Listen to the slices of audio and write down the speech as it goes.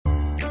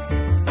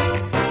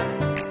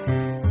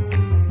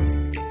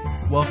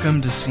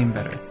Welcome to Seem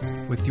Better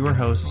with your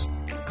hosts,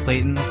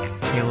 Clayton,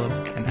 Caleb,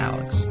 and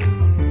Alex.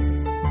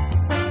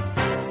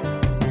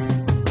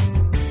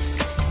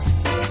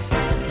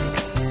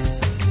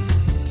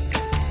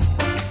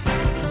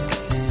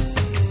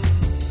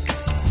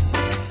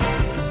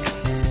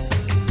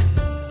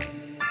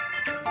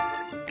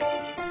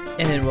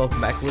 And welcome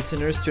back,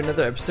 listeners, to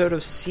another episode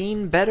of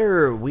Seen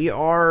Better. We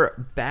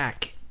are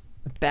back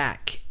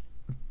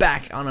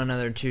on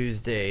another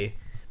Tuesday,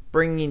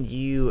 bringing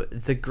you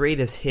the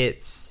greatest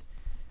hits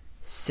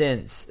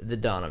since the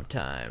dawn of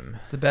time.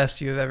 The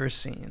best you have ever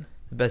seen.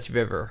 The best you've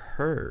ever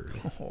heard.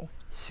 Oh.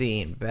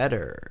 Seen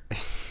Better.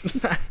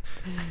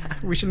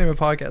 We should name a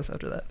podcast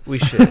after that. We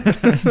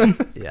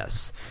should.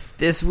 Yes.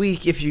 This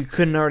week, if you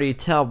couldn't already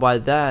tell by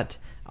that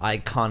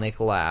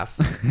iconic laugh,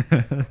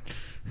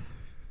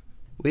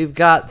 we've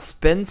got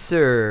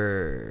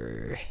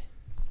Spencer.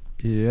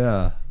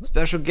 Yeah.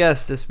 Special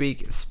guest this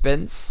week,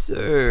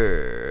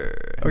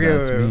 Spencer. Okay,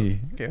 That's wait. me.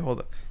 Okay,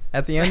 hold up.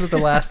 At the end of the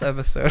last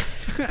episode,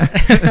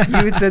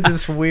 you did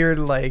this weird,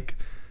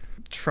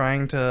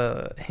 trying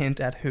to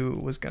hint at who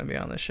was going to be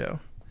on the show.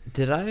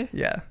 Did I?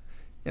 Yeah.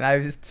 And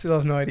I still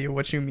have no idea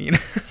what you mean.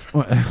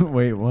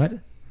 Wait, what?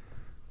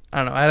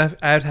 I don't know.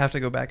 I'd have to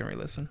go back and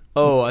re-listen.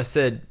 Oh, I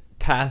said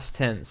past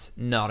tense,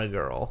 not a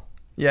girl.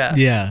 Yeah.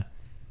 Yeah.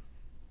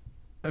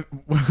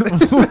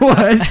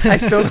 What? I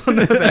still don't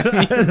know what that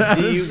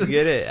means. Do you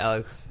get it,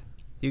 Alex?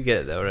 You get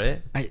it, though,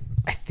 right? I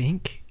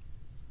think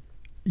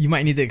you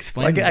might need to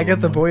explain. Like, it a I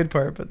get the little more. Boyd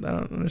part, but I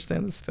don't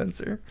understand the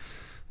Spencer.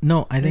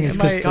 No, I think it's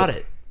Am I- because Got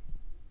it.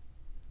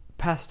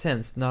 Past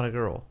tense, not a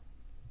girl.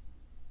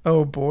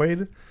 Oh,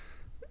 Boyd?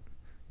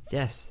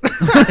 Yes.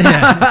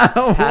 yeah.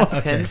 Past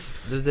Okay. tense.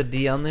 There's the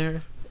D on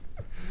there.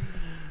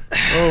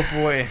 Oh,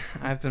 boy.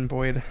 I've been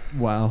Boyd.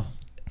 Wow.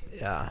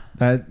 Yeah.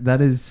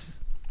 That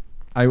is.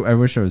 I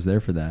wish I was there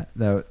for that.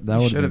 That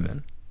would Should have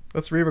been.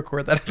 Let's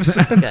re-record that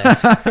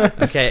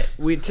episode. Okay.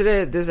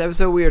 Today, this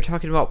episode, we are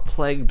talking about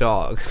plague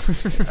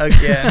dogs.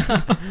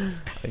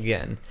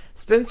 Again.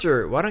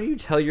 Spencer, why don't you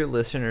tell your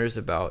listeners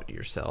about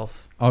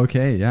yourself?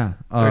 Okay, yeah.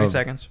 30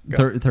 seconds.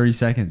 Go. 30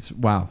 seconds.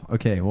 Wow.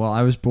 Okay. Well,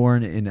 I was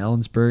born in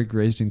Ellensburg,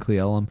 raised in Cle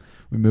Elum.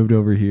 We moved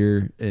over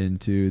here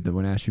into the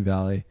Wenatchee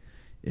Valley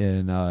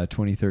in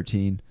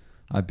 2013.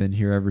 I've been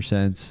here ever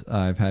since.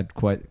 I've had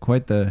quite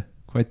the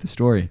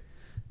story,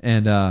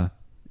 and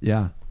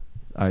yeah,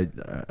 I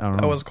don't know.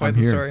 That was quite I'm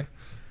the here. story.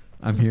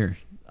 I'm here.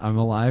 I'm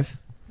alive,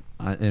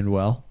 and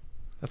well.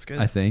 That's good.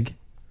 I think.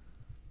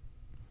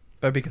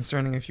 That'd be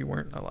concerning if you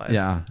weren't alive.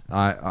 Yeah,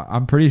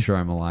 I'm pretty sure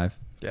I'm alive.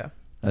 Yeah.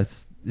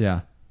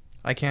 Yeah.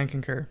 I can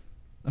concur.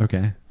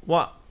 Okay.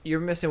 Well, you're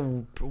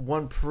missing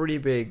one pretty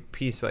big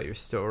piece about your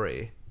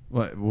story.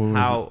 What was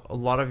How a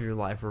lot of your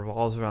life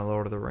revolves around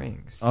Lord of the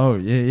Rings. Oh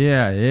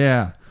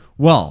yeah.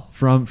 Well,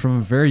 from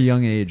a very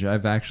young age,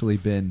 I've actually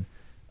been,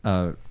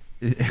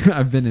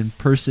 I've been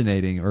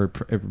impersonating or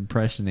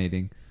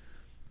impressionating,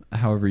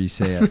 however you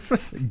say it,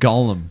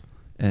 Gollum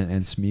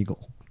and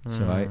Smeagol.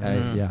 So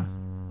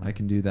I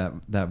can do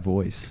that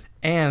voice.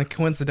 And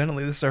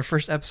coincidentally, this is our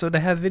first episode to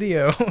have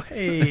video.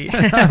 Hey,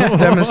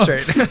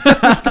 demonstrate.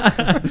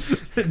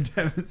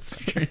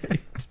 Demonstrate.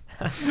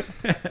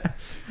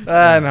 No,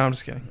 I'm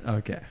just kidding.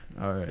 Okay.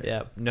 All right.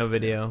 Yeah, no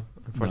video,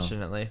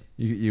 unfortunately.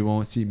 You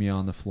won't see me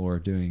on the floor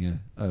doing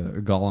a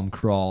Gollum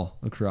crawl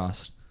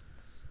across.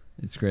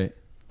 It's great.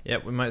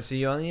 Yep, we might see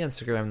you on the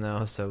Instagram,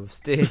 though, so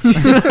stay tuned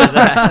for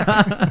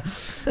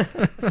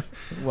that.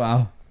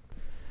 Wow.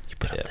 You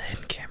put up Yeah. the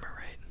hidden camera,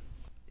 right?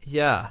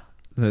 Yeah,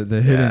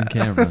 The hidden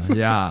camera.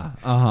 Yeah.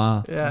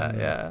 Uh-huh.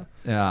 Yeah.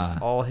 Yeah.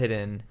 all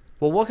hidden.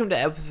 Well, welcome to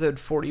episode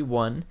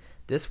 41.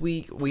 This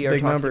week we It's a are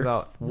big talking number.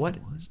 about what?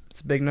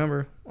 It's a big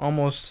number.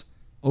 Almost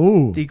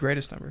Oh. the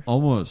greatest number.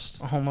 Almost.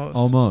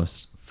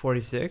 Almost.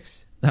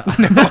 46?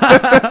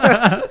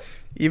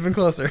 Even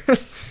closer.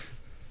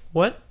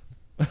 What?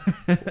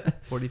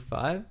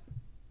 45? A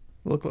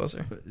little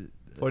closer.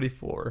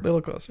 44? A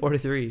little closer.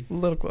 43? A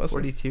little closer.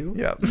 42?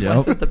 Yep. Yep.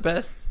 Was it the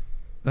best?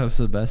 That's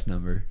the best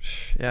number.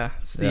 Yeah.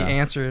 It's the Yeah.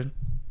 answer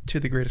to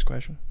the greatest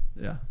question.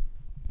 Yeah.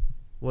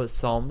 What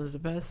psalm is the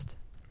best?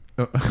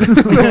 Oh.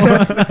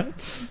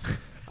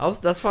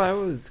 That's why I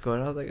was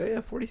going. I was like, oh yeah,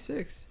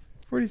 46.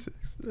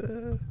 46.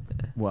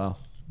 Wow.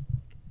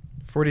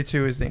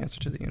 42 is the answer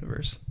to the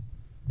universe.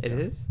 It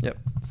is? Yep.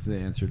 It's the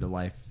answer to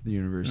life, the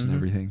universe, Mhm. and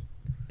everything.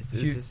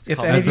 If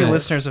any of you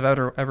listeners have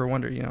ever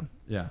wondered,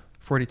 Yeah.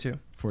 42.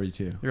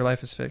 42. Your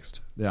life is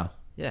fixed. Yeah.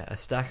 Yeah, a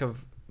stack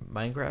of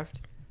Minecraft.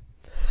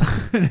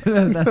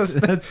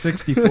 that's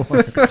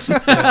 64.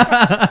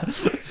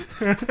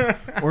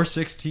 Or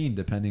 16,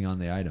 depending on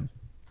the item.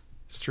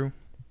 It's true.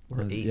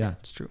 Or 8. Yeah.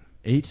 It's true.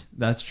 8?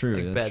 That's true.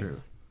 Like That's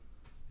beds.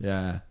 true.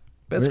 Yeah.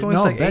 Beds can Wait,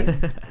 only stack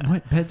 8.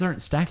 What? Beds aren't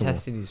stackable.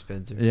 Testing you,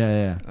 Spencer.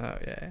 Yeah. Oh,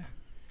 yeah.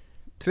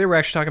 Today we're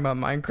actually talking about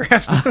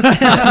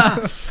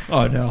Minecraft.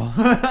 Oh, no.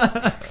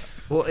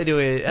 Well,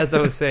 anyway, as I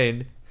was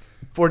saying,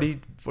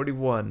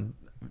 41.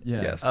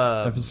 Yeah. Yes.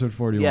 Episode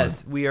 41.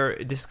 Yes, we are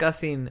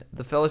discussing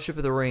the Fellowship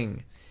of the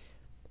Ring.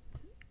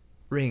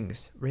 Ring?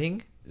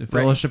 The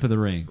Fellowship of the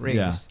Ring. Rings.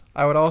 Yeah.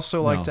 I would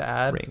also like No, to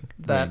add Ring.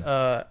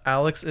 that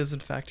Alex is in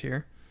fact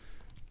here.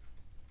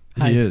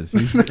 He is.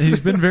 He's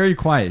been very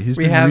quiet. He's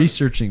been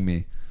researching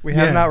me. We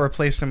have Yeah. not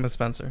replaced him with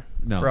Spencer.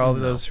 No. For all of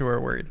those who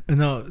are worried.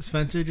 No,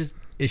 Spencer just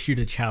issued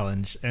a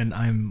challenge, and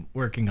I'm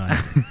working on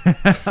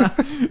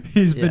it.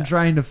 He's Yeah. been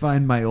trying to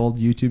find my old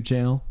YouTube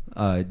channel.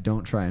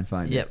 Don't try and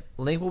find Yep.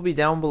 Link will be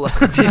down below.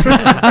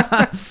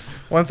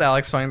 Once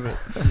Alex finds it.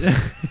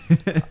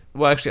 it.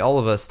 Well, actually, all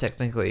of us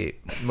technically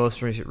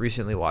most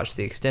recently watched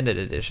the extended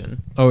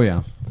edition. Oh,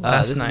 yeah.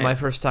 Last This night. is my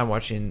first time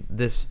watching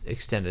this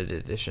extended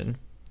edition.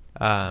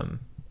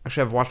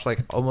 Actually, I've watched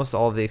like almost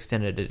all of the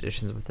extended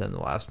editions within the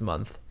last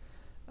month,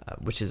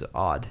 which is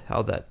odd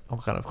how that all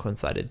kind of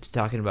coincided to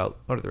talking about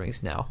Lord of the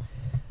Rings now.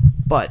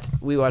 But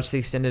we watched the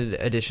extended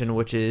edition,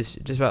 which is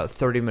just about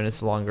 30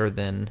 minutes longer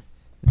than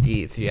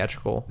the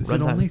theatrical Is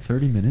it runtime only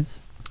 30 minutes?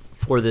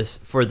 for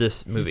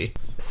this movie.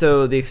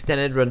 So the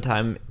extended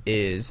runtime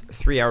is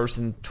 3 hours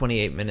and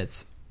 28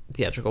 minutes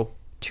theatrical,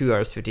 2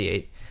 hours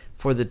 58.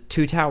 For the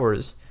Two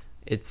Towers,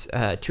 it's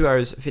 2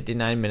 hours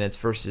 59 minutes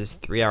versus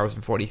 3 hours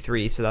and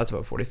 43, so that's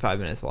about 45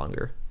 minutes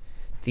longer.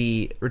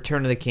 The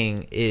Return of the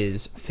King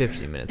is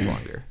 50 minutes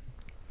longer.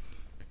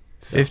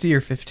 So 50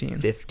 or 15?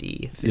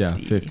 50. Yeah,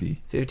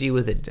 50. 50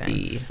 with a Dang,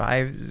 D.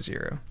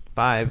 5-0.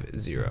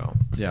 5-0.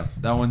 Yeah,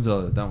 that one's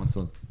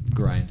a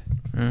grind.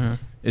 Mm-hmm.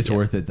 It's Yeah.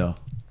 worth it though.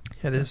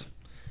 It is.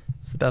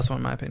 It's the best one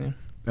in my opinion.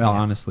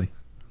 Honestly.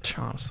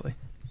 Honestly.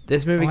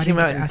 This movie Why came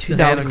didn't out you in ask the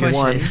damn 2001.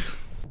 question?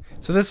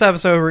 So this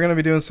episode, we're going to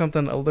be doing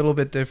something a little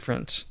bit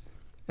different.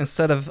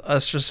 Instead of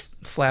us just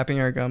flapping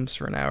our gums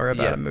for an hour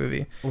about Yeah. a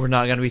movie. We're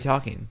not going to be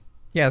talking.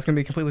 Yeah, it's going to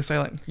be completely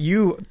silent.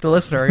 You, the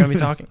listener, are going to be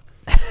talking.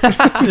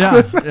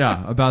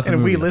 yeah, about the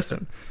And movie. we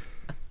listen.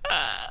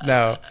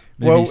 No.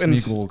 Maybe Well,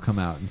 Smeagol will come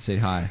out and say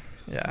hi.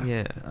 Yeah.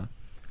 Yeah.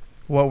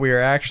 What we are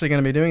actually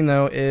going to be doing,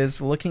 though,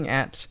 is looking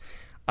at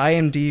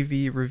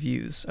IMDb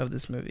reviews of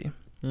this movie.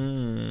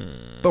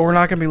 But we're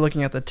not going to be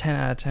looking at the 10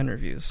 out of 10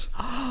 reviews.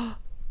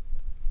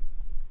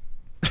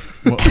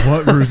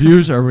 what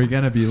reviews are we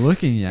going to be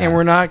looking at? And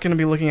we're not going to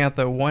be looking at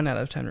the 1 out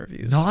of 10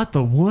 reviews. Not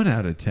the 1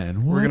 out of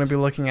 10. What? We're going to be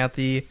looking at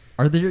the...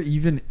 Are there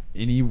even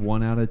any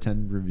 1 out of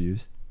 10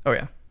 reviews? Oh,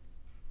 yeah.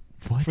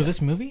 What? For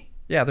this movie,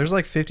 Yeah, there's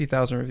like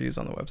 50,000 reviews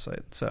on the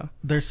website, so...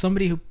 there's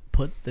somebody who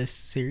put this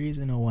series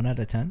in a 1 out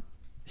of 10.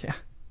 Yeah.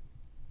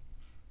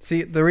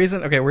 See, the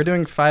reason... Okay, we're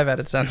doing 5 out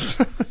of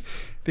 10s.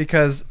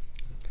 Because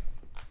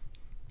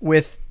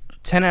with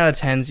 10 out of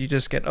 10s, you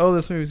just get, oh,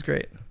 this movie's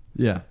great.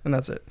 Yeah. And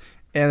that's it.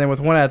 And then with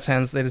 1 out of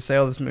 10s, they just say,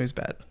 oh, this movie's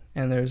bad.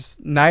 And there's...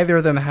 Neither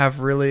of them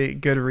have really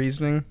good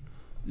reasoning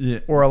Yeah.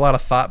 or a lot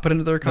of thought put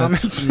into their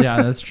comments.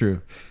 Yeah, that's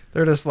true.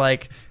 They're just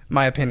like,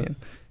 my opinion.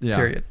 Yeah.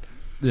 Period.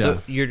 Yeah.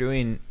 So you're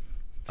doing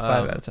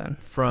 5 out of 10.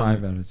 from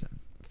 5 out of 10.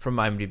 from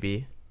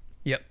IMDb.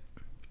 Yep.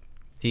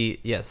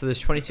 So there's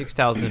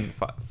 26,000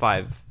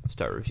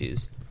 5-star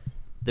reviews.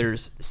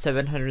 There's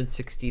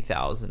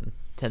 760,000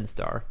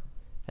 10-star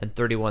and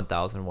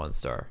 31,000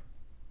 1-star.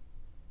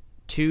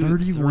 2,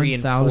 3,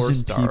 and 4 31,000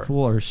 star.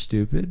 people are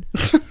stupid.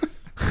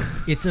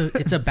 It's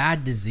a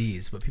bad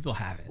disease, but people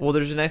have it. Well,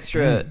 there's an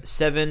extra Dang.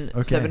 7, Okay.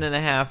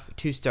 7.5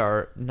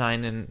 2-star,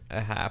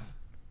 9.5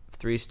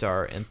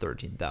 3-star, and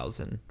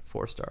 13,000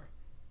 4-star.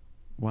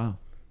 Wow.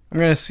 I'm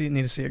going to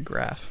need to see a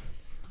graph.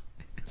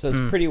 So it's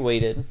pretty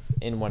weighted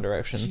in one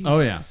direction.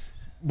 Oh, yeah.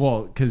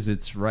 Well, because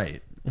it's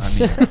right. I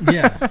mean,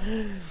 Yeah.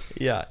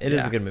 Yeah, it is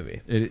Yeah. a good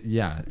movie.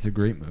 it's a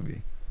great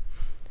movie.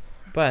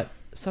 But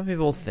some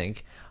people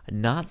think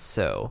not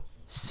so.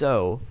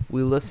 So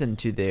we listen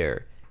to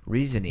their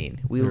reasoning.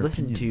 We Their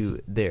listen opinions.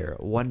 to their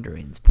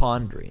wonderings,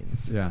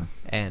 ponderings, Yeah.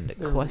 and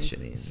Their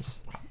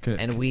questionings.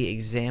 Okay. And we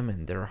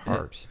examine their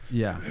heart.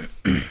 Yeah.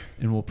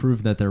 And we'll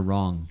prove that they're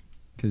wrong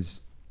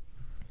because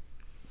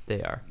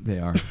They are. they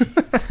are.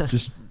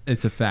 Just,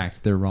 it's a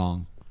fact. They're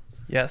wrong.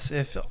 Yes,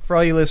 if for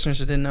all you listeners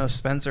who didn't know,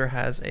 Spencer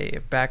has a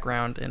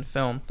background in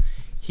film.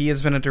 He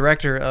has been a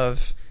director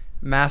of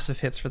massive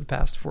hits for the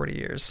past 40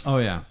 years. Oh,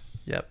 yeah.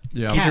 Yep.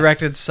 Yeah. He Cats.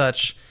 directed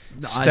such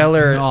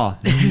stellar No,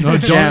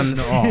 don't-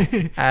 gems no.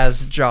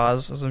 as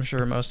Jaws, as I'm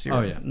sure most of you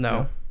Oh, yeah. know.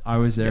 Yep. I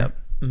was there.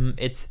 Yep.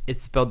 It's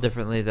spelled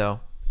differently though.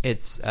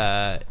 It's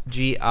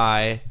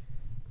Giauz.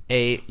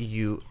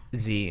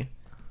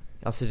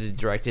 Also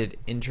directed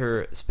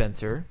Enter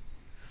Spencer.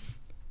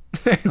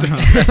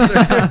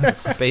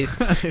 Space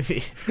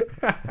movie.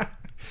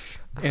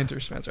 Enter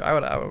Spencer. I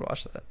would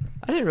watch that.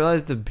 I didn't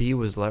realize the B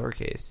was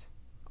lowercase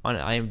on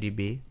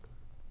IMDb.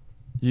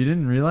 You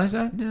didn't realize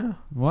that? No.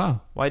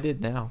 Wow. Well, I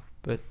did now,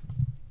 but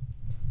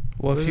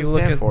Well, what if does you it look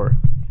stand at for?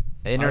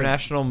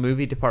 International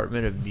Movie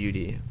Department of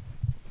Beauty.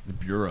 The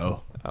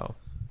Bureau. Oh.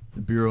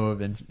 The Bureau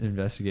of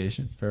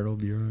Investigation. Federal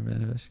Bureau of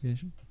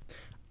Investigation.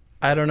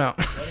 I don't know.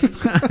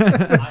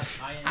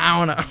 I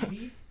don't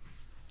know.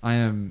 I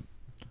am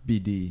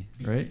BD,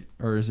 right?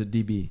 Or is it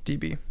DB?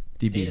 DB.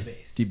 DB.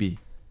 Database. DB.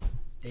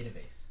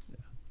 Database.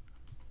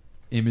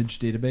 image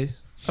database?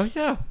 Oh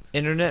yeah,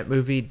 Internet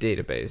Movie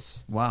Database.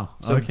 Wow.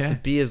 So okay. the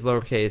B is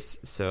lowercase,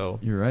 so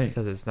You're right.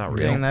 because it's not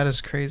real. Dang, that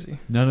is crazy.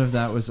 None of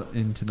that was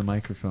into the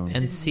microphone.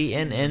 And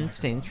CNN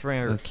stands for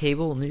That's-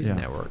 Cable News yeah.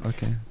 Network.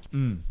 Okay.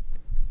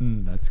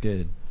 That's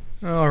good.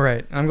 All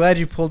right. I'm glad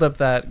you pulled up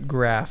that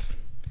graph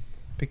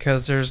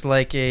because there's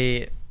like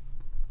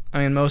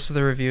most of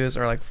the reviews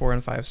are like 4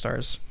 and 5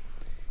 stars.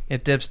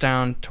 It dips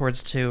down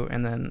towards 2,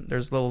 and then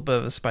there's a little bit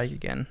of a spike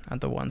again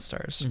at the 1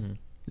 stars. Mm-hmm.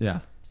 Yeah.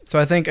 So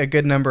I think a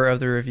good number of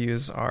the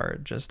reviews are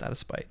just out of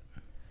spite.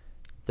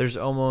 There's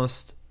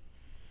almost...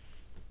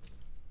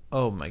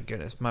 Oh my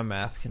goodness, my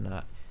math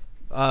cannot...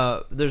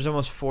 there's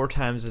almost 4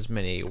 times as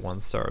many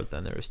 1-star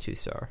than there is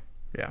 2-star.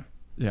 Yeah.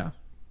 Yeah.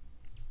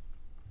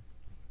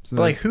 So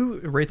But like, who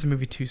rates a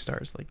movie 2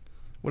 stars? Like,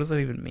 what does that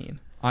even mean?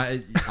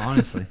 I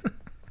honestly,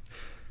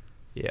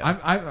 Yeah.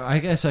 I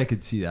guess I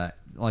could see that,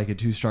 like a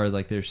 2-star,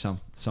 like there's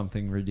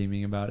something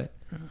redeeming about it.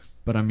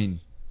 But I mean,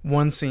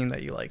 One scene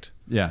that you liked,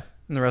 yeah,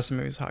 and the rest of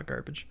the movie's hot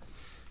garbage.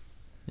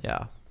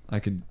 Yeah. I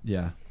could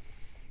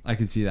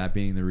see that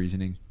being the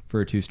reasoning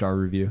for a 2-star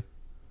review.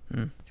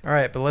 All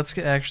right, but let's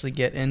actually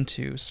get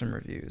into some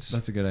reviews.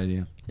 That's a good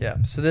idea.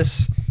 Yeah. So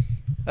this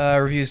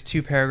review is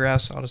 2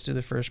 paragraphs. I'll just do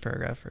the first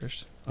paragraph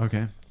first,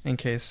 Okay. in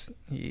case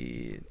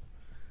he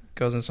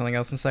goes into something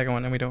else in the second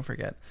one and we don't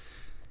forget.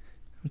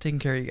 I'm taking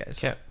care of you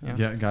guys. Okay.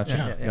 Yeah,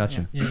 gotcha. Yeah,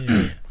 Gotcha.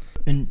 Yeah.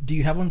 And do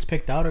you have ones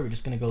picked out, or are we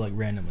just gonna go like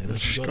randomly?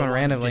 Let's Just go to going one,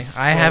 randomly. just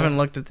I scroll. haven't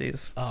looked at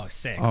these. Oh,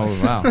 sick. Oh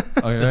wow. All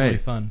This will be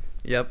right. fun.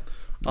 Yep.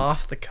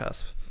 Off the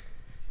cusp.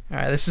 All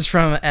right, this is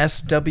from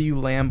S.W.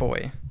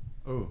 Lamboy,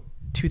 Oh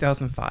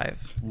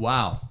 2005.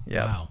 wow.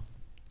 Yep. Wow.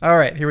 All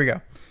right, here we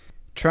go.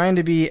 Trying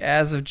to be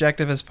as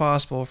objective as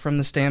possible from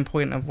the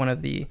standpoint of one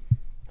of the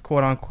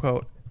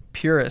quote-unquote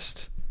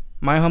purist,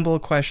 my humble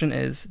question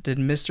is, did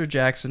Mr.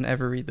 Jackson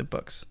ever read the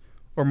books?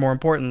 Or more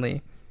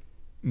importantly,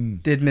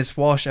 did Miss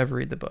Walsh ever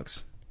read the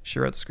books? She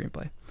wrote the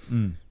screenplay.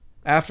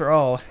 After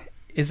all,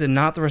 is it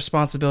not the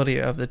responsibility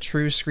of the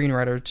true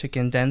screenwriter to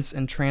condense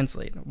and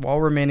translate, while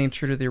remaining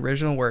true to the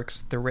original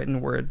works, the written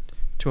word,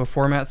 to a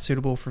format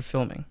suitable for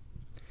filming?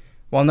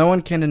 While no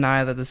one can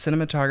deny that the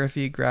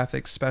cinematography,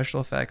 graphics, special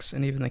effects,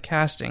 and even the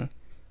casting,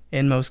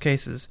 in most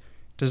cases,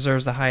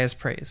 deserves the highest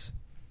praise,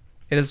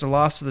 it is the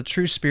loss of the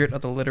true spirit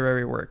of the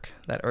literary work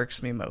that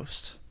irks me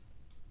most.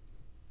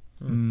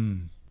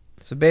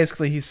 So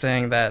basically he's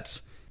saying that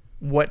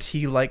what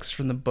he likes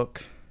from the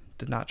book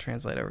did not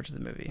translate over to the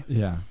movie.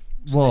 Yeah.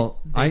 So Well,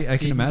 they I can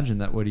didn't- imagine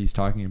that what he's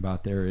talking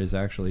about there is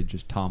actually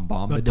just Tom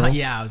But Bombadil.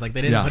 yeah, I was like,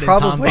 they didn't Yeah. put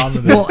Probably. in Tom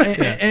Bombadil. Well,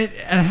 Yeah.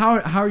 and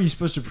how are you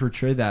supposed to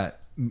portray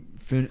that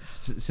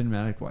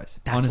cinematic wise?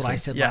 That's what I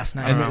said Yeah. last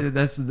night. And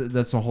that's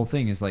the whole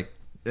thing is like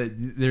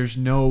there's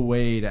no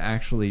way to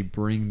actually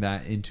bring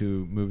that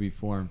into movie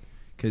form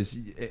because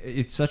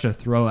it's such a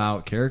throw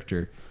out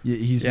character.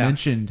 He's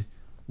mentioned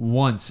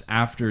once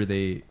after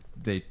they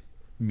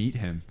meet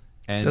him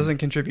and Doesn't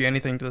contribute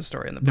anything to the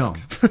story in the no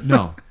book.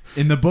 no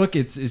in the book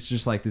it's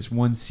just like this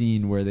one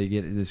scene where they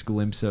get this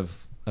glimpse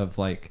of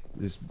like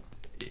this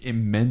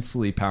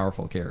immensely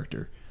powerful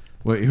character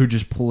who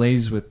just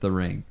plays with the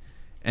ring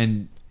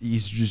and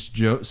he's just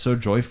so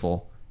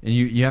joyful and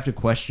you have to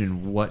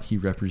question what he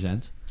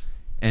represents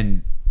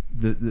and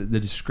the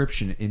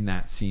description in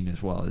that scene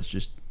as well is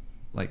just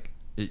like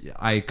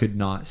I could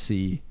not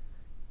see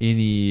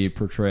any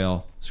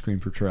screen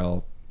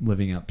portrayal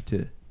living up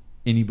to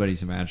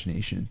anybody's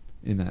imagination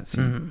in that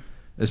scene,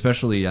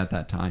 especially at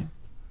that time.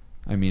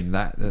 I mean,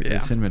 the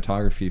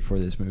cinematography for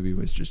this movie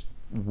was just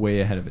way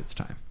ahead of its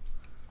time,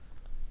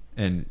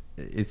 and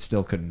it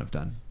still couldn't have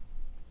done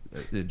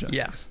it justice.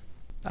 Yes.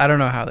 I don't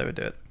know how they would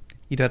do it.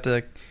 You'd have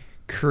to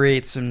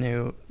create some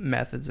new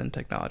methods and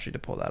technology to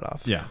pull that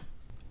off. Yeah.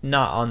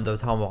 Not on the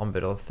Tom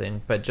Bombadil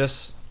thing, but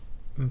just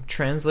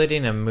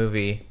translating a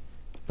movie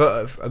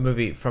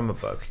from a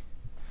book.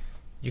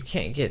 You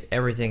can't get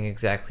everything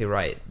exactly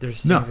right.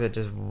 There's things that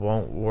just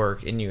won't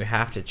work, and you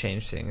have to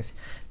change things.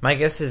 My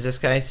guess is this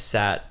guy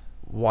sat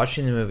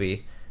watching the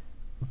movie,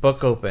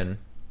 book open,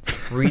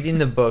 reading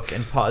the book,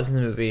 and pausing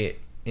the movie,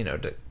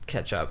 to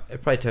catch up.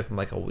 It probably took him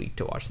like a week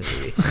to watch the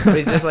movie. But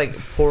he's just like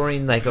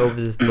pouring like over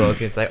this book.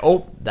 And it's like,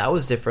 oh, that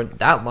was different.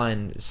 That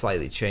line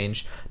slightly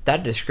changed.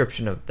 That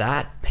description of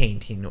that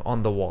painting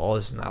on the wall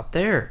is not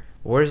there.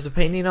 Where's the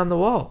painting on the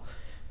wall?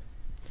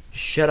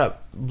 Shut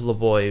up, little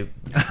boy,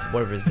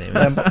 whatever his name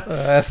is.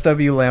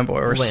 S.W. Lamboy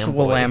or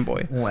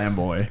Lamboy.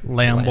 Lamboy.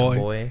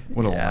 Lamboy.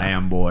 What a Yeah.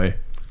 lamb boy.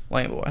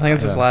 Lamboy. I think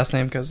it's his last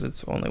name because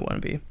it's only one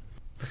B.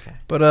 Okay.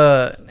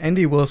 But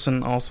Andy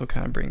Wilson also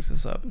kind of brings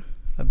this up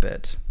a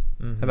bit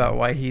about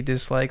why he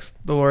dislikes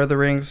The Lord of the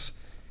Rings.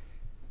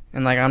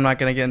 And like, I'm not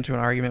going to get into an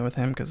argument with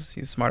him because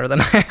he's smarter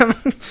than I am.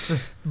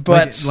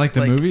 But like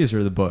the movies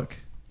or the book?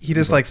 He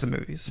dislikes the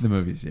movies. The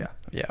movies, yeah.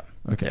 Yeah.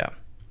 Okay. Yeah.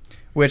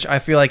 Which I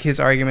feel like his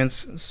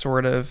arguments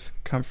sort of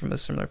come from a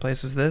similar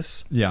place as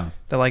this. Yeah.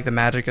 That like the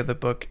magic of the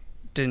book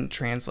didn't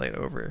translate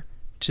over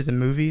to the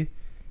movie.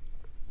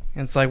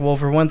 And it's like, well,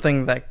 for one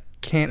thing, that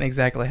can't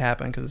exactly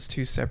happen because it's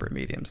two separate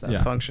mediums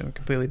that function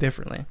completely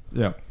differently.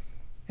 Yeah.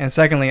 And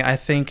secondly, I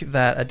think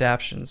that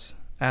adaptations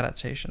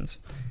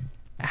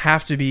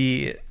have to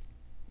be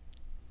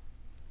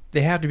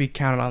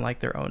counted on like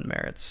their own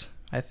merits,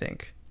 I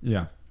think.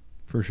 Yeah,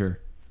 for sure.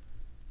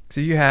 So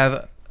you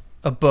have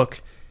a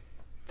book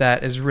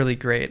that is really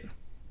great,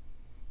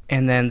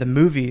 and then the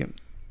movie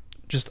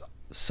just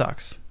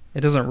sucks.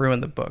 It doesn't ruin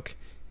the book.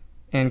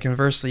 And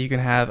conversely, you can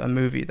have a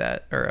movie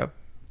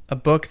a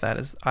book that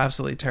is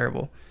absolutely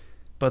terrible,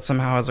 but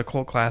somehow is a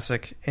cult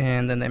classic,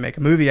 and then they make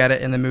a movie at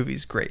it, and the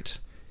movie's great.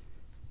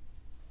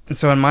 And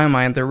so in my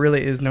mind, there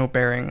really is no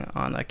bearing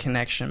on a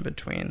connection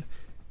between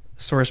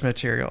source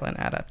material and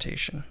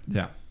adaptation.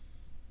 Yeah.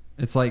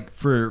 It's like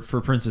for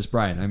Princess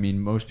Bride, I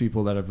mean, most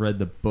people that have read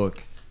the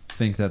book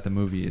think that the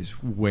movie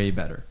is way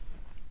better.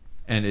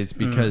 And it's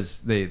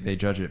because they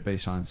judge it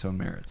based on its own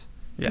merits.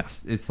 Yeah.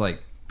 It's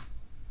like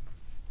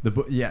the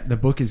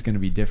book is going to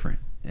be different,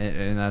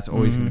 and that's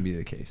always going to be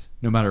the case,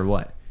 no matter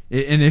what.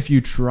 And if you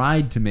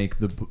tried to make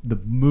the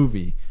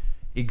movie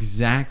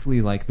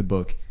exactly like the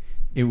book,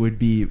 it would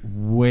be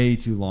way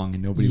too long,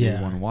 and nobody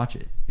would want to watch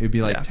it. It would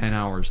be like 10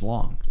 hours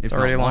long. It's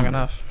already long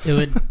enough. It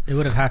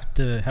would have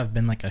to have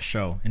been like a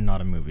show and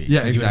not a movie.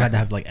 Yeah, like exactly. You would have to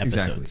have like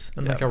episodes. Exactly.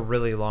 And like a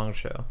really long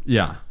show.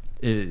 Yeah.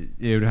 It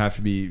would have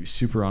to be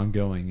super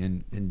ongoing,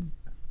 and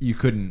you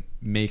couldn't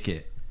make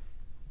it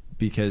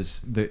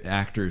because the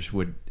actors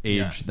would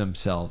age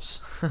themselves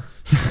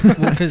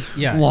because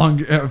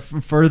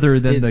further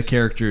than the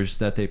characters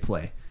that they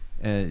play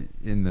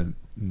in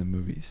the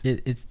movies.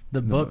 It's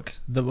the book.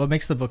 What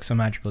makes the book so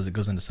magical is it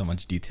goes into so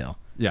much detail.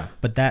 Yeah,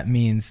 but that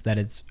means that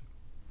it's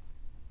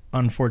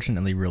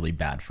unfortunately really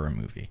bad for a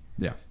movie.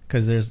 Yeah,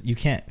 because you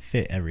can't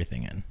fit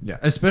everything in. Yeah,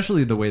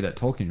 especially the way that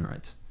Tolkien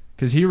writes,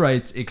 because he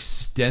writes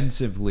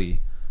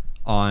extensively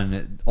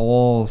on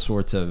all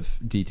sorts of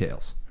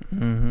details,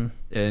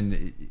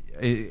 and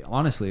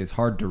honestly, it's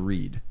hard to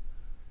read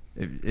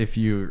if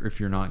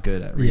you're not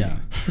good at reading.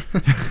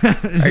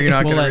 Are you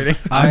not good at reading?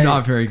 I'm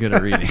not very good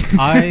at reading.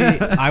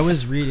 I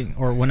was reading,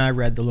 or when I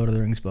read the Lord of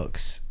the Rings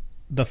books,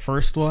 the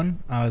first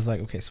one, I was like,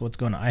 okay, so what's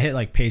going on? I hit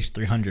like page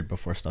 300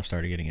 before stuff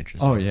started getting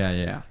interesting. Oh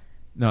yeah.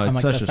 No,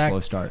 it's such a slow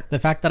start. The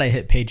fact that I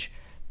hit page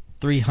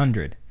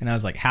 300 and I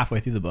was like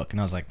halfway through the book, and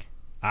I was like,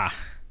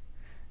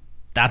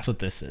 that's what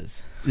this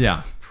is.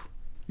 Yeah.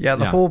 Yeah,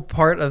 the whole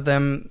part of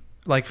them,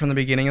 like from the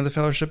beginning of the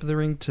Fellowship of the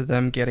Ring to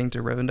them getting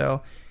to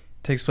Rivendell,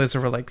 takes place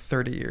over like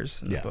 30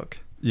 years in the book.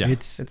 Yeah,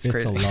 it's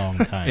crazy. A long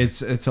time.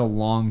 It's a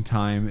long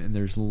time, and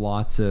there's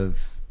lots of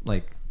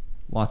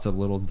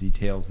little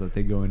details that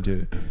they go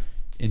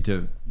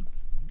into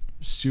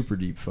super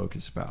deep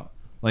focus about.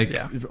 Like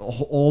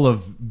all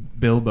of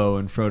Bilbo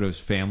and Frodo's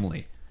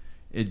family,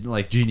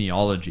 like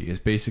genealogy is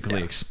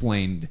basically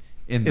explained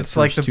in the it's first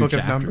like the two book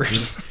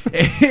chapters. of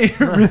Numbers. It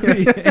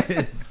really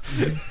is.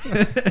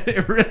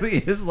 It really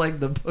is like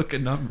the book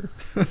of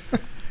Numbers.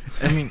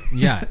 I mean,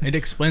 it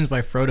explains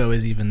why Frodo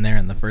is even there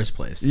in the first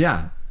place.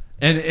 Yeah,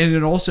 and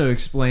it also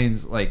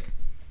explains like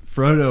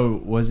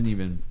Frodo wasn't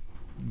even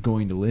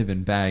going to live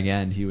in Bag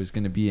End. He was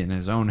going to be in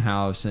his own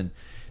house, and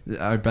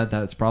I bet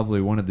that's probably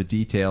one of the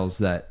details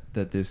that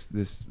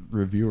this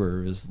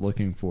reviewer is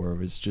looking for,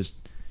 was just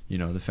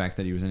the fact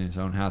that he was in his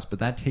own house. But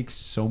that takes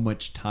so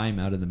much time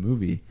out of the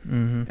movie,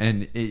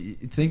 and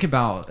think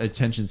about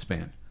attention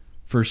span.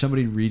 For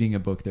somebody reading a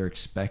book, they're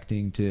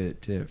expecting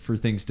for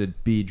things to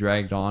be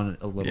dragged on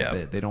a little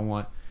bit. They don't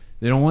want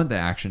the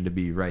action to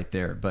be right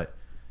there. But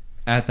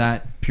at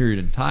that period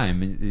in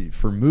time,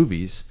 for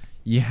movies,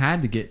 you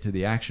had to get to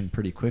the action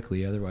pretty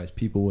quickly. Otherwise,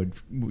 people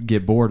would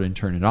get bored and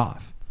turn it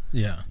off.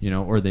 Yeah.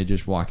 Or they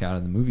just walk out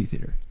of the movie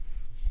theater.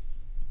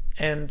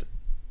 And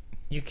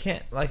you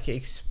can't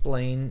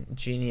explain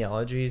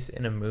genealogies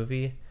in a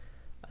movie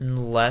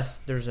unless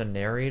there's a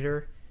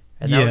narrator.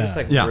 And that would just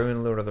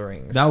ruin Lord of the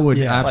Rings. That would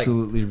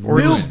absolutely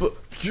ruin.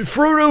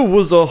 Frodo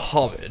was a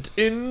hobbit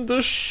in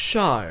the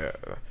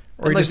Shire.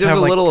 Or there's a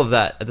little of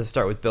that at the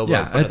start with Bilbo.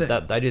 Yeah,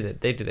 but they do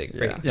that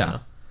great. Yeah.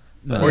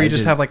 Or you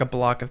just have like a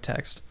block of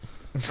text.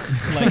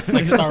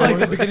 like Star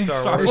Wars.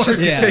 Star Wars.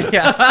 Just,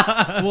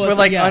 Well,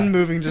 but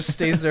unmoving, just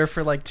stays there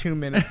for like 2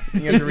 minutes.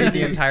 And you have to read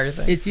the entire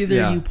thing. It's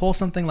either you pull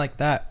something like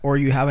that, or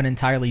you have an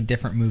entirely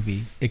different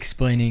movie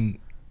explaining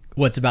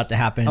what's about to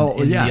happen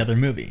in the other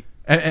movie.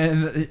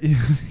 And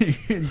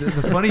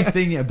the funny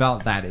thing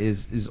about that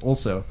is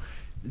also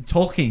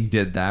Tolkien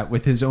did that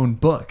with his own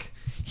book.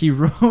 He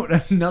wrote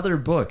another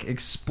book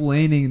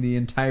explaining the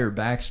entire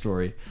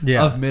backstory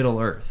of Middle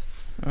Earth.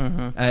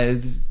 He's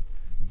crazy.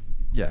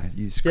 Yeah,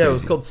 it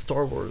was called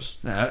Star Wars.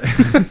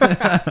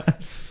 The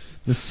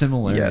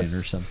Silmarillion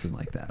or something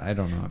like that. I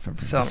don't know if I'm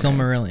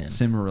Silmarillion.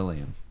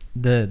 Silmarillion.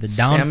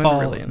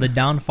 The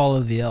downfall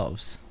of the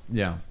elves.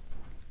 Yeah.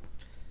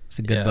 It's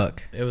a good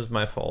book. It was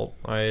my fault.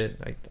 I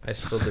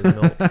spilled the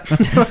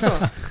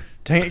milk.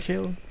 Dang it,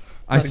 Caleb.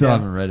 I still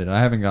haven't read it. I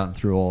haven't gotten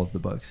through all of the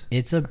books.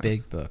 It's a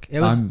big book.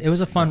 It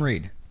was a fun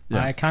read.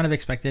 Yeah. I kind of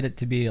expected it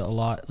to be a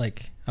lot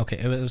it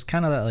was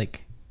kind of that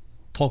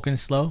Tolkien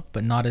slow,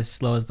 but not as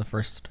slow as the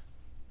first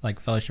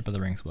Fellowship of the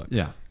Rings book.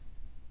 Yeah.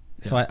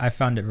 So I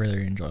found it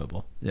really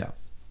enjoyable. Yeah.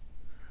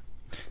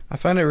 I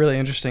find it really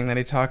interesting that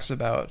he talks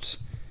about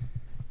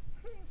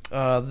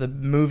the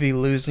movie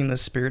losing the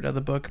spirit of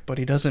the book, but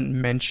he doesn't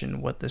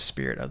mention what the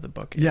spirit of the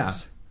book is. Yeah.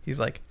 He's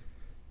like,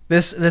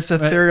 this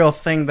ethereal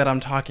thing that I'm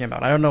talking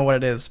about. I don't know what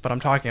it is, but I'm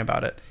talking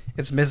about it.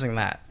 It's missing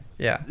that.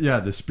 Yeah. Yeah,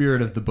 the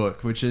spirit of the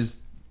book, which is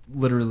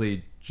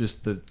literally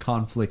just the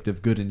conflict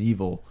of good and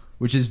evil,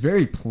 which is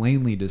very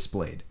plainly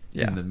displayed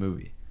in the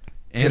movie.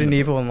 Good and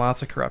evil and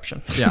lots of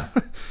corruption. Yeah.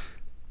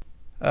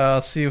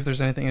 Let's see if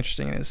there's anything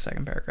interesting in his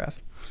second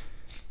paragraph.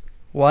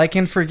 While I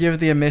can forgive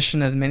the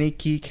omission of many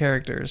key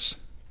characters,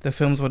 the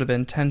films would have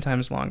been 10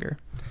 times longer.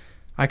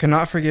 I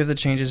cannot forgive the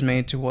changes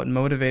made to what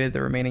motivated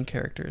the remaining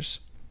characters.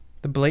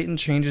 The blatant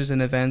changes in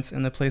events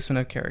and the placement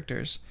of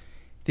characters.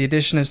 The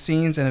addition of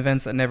scenes and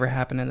events that never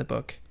happened in the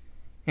book.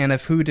 And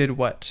of who did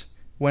what,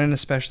 when and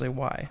especially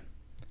why.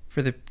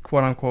 For the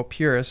quote-unquote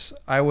purists,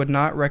 I would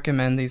not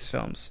recommend these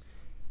films.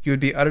 You would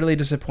be utterly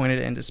disappointed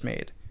and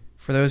dismayed.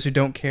 For those who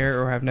don't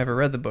care or have never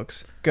read the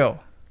books, go.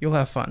 You'll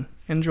have fun.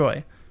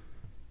 Enjoy.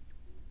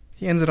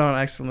 He ends it on an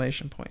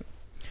exclamation point.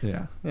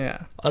 Yeah.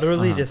 Yeah.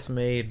 Utterly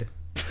dismayed.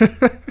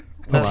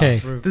 Okay.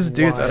 This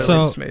dude's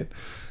utterly dismayed.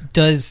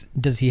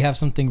 Does he have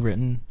something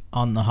written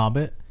on The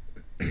Hobbit?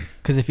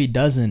 Because if he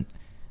doesn't,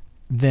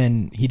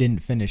 then he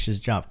didn't finish his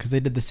job. Because they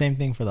did the same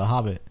thing for The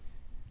Hobbit,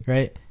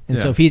 right? And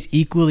so if he's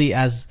equally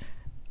as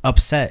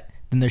upset,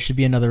 then there should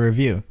be another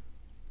review.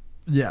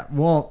 Yeah,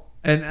 well,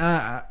 and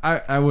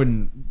I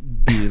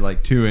wouldn't be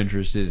like too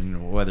interested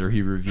in whether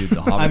he reviewed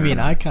The Hobbit. I mean,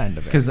 I kind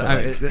of because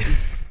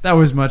that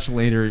was much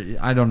later.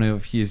 I don't know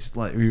if he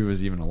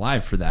was even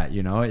alive for that.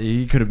 You know,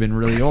 he could have been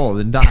really old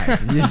and died.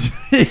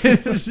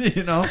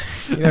 You know,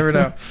 you never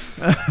know.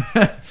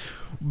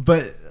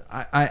 But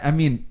I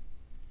mean,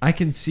 I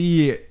can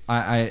see.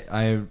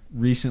 I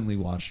recently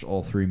watched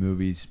all 3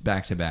 movies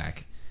back to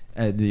back.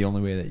 The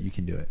only way that you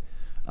can do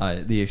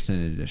it, the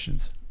extended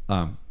editions,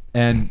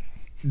 and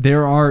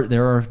there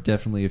are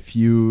definitely a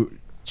few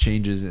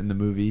changes in the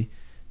movie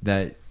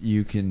that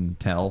you can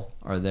tell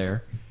are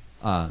there.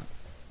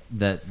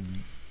 That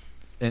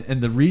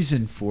and the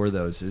reason for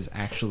those is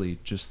actually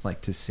just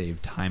like to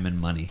save time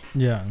and money.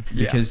 Yeah,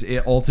 because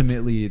it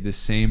ultimately the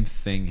same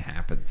thing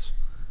happens.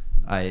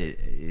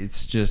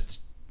 It's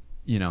just,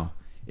 you know,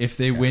 if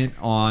they went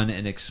on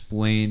and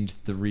explained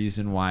the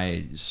reason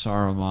why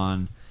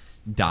Saruman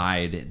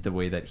died the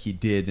way that he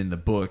did in the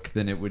book,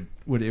 then it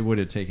would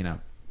have taken up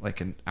like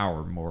an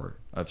hour more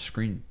of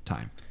screen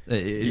time.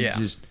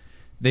 Just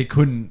they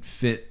couldn't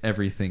fit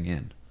everything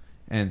in,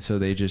 and so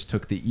they just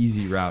took the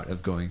easy route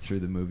of going through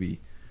the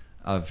movie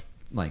of,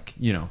 like,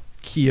 you know,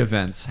 key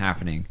events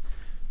happening,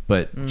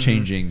 but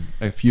changing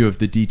a few of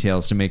the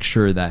details to make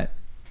sure that,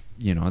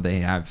 you know, they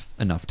have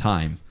enough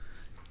time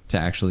to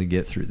actually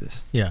get through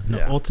this.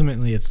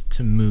 Ultimately it's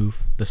to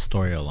move the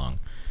story along.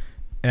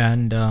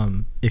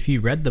 And if you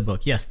read the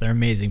book, yes, they're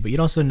amazing, but you'd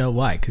also know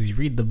why, because you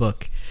read the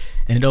book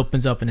and it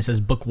opens up and it says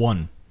book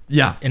 1.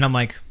 Yeah. And I'm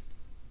like,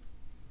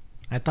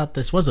 I thought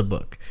this was a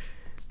book.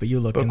 But you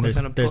look and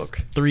there's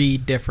 3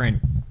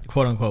 different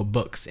quote unquote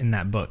books in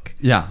that book.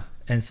 Yeah.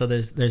 And so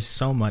there's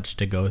so much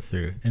to go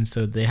through. And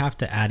so they have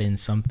to add in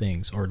some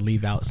things or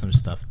leave out some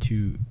stuff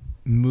to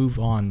move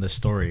on the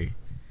story.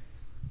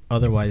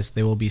 Otherwise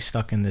they will be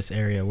stuck in this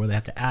area where they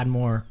have to add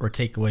more or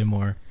take away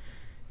more.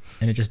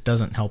 And it just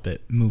doesn't help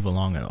it move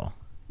along at all.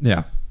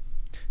 Yeah.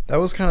 That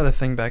was kind of the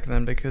thing back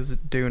then, because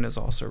Dune is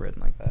also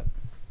written like that.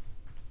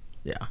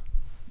 Yeah.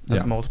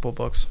 That's multiple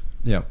books.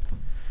 Yeah.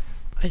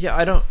 Yeah,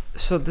 I don't...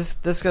 So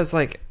this guy's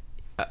like...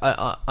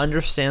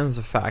 understands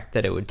the fact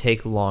that it would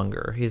take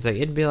longer. He's like,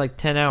 it'd be like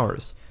 10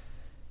 hours.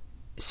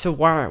 So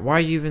why are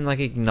you even like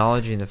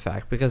acknowledging the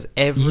fact? Because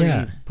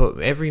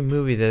every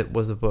movie that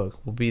was a book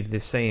will be the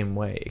same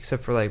way,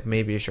 except for like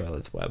maybe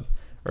Charlotte's Web.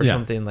 Or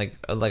something like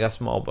a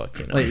small book,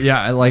 you know.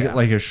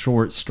 Like a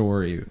short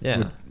story.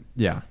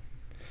 Yeah.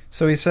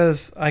 So he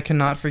says, I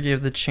cannot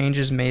forgive the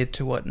changes made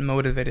to what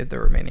motivated the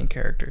remaining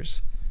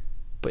characters.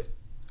 But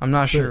I'm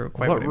not sure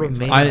quite what it means.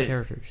 Remaining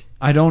characters?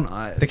 I don't...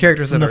 the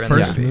characters that are in the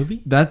first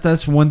movie?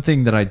 That's one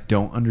thing that I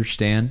don't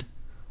understand.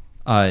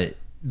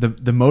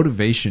 The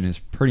motivation is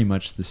pretty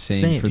much the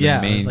same for the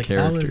main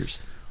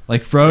characters.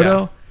 Like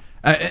Frodo...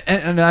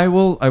 And I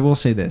will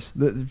say this,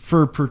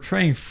 for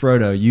portraying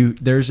Frodo,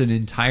 there's an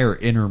entire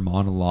inner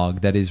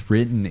monologue that is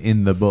written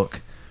in the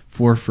book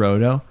for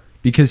Frodo,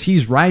 because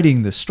he's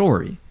writing the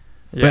story.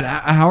 But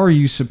how are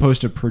you supposed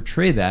to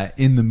portray that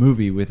in the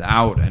movie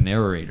without a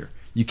narrator?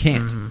 You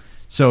can't.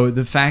 So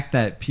the fact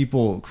that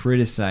people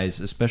criticize,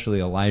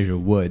 especially Elijah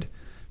Wood,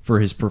 for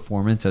his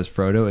performance as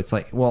Frodo, it's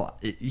like, well,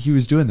 he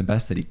was doing the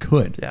best that he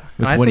could. Yeah,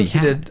 with I what think he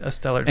did a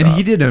stellar job. And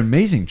he did an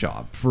amazing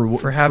job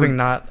for having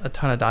not a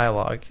ton of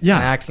dialogue. Yeah,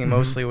 and acting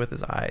mostly with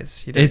his eyes.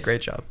 He did a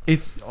great job.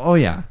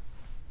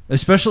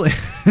 Especially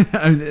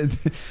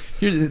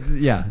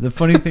the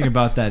funny thing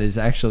about that is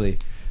actually,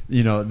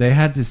 you know, they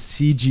had to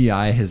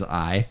CGI his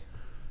eye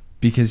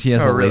because he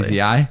has a lazy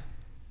eye.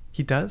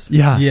 He does?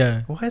 Yeah.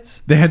 Yeah.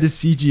 What? They had to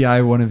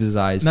CGI one of his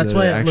eyes. That's so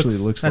why it it actually looks.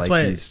 looks That's like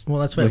why. he's That's why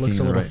it looks a looking in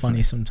the little right funny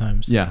place.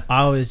 sometimes. Yeah. I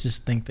always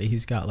just think that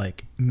he's got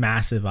like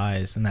massive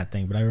eyes in that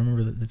thing, but I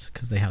remember that it's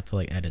because they have to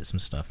like edit some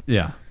stuff.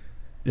 Yeah.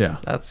 Yeah.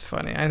 That's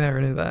funny. I never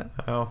knew that.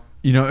 Oh.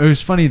 You know, it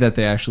was funny that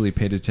they actually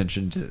paid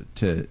attention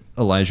to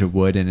Elijah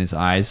Wood and his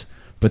eyes,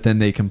 but then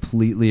they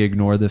completely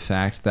ignore the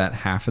fact that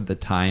half of the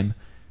time,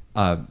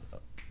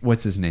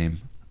 what's his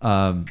name?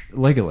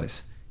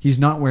 Legolas. He's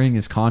not wearing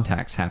his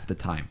contacts half the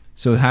time.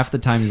 So half the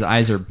time his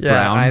eyes are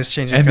brown, eyes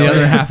changing and color. the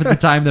other half of the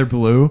time they're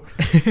blue.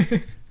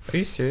 Are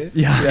you serious?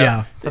 Yeah.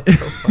 Yeah. That's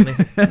so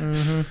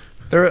funny.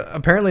 There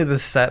apparently the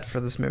set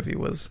for this movie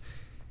was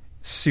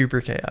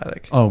super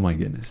chaotic. Oh my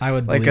goodness. I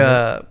would Like believe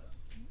it.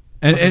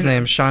 what's his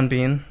name? Sean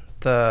Bean,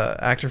 the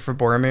actor for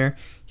Boromir.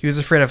 He was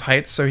afraid of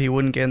heights, so he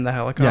wouldn't get in the Yeah,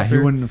 helicopter. he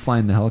wouldn't fly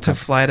in the to helicopter.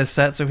 fly to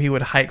set, so he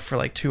would hike for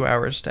like 2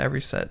 hours to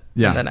every set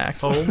Yeah. and then act.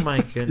 Oh my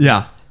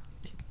goodness.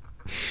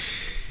 Yeah.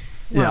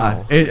 Yeah,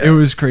 Wow. it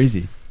was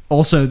crazy.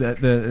 Also,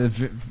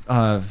 the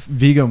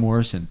Viggo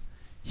Morrison,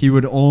 he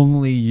would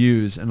only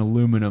use an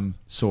aluminum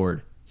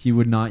sword. He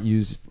would not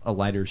use a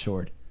lighter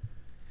sword.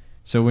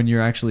 So when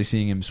you're actually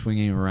seeing him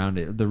swinging around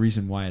it, the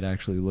reason why it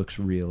actually looks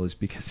real is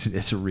because it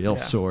is a real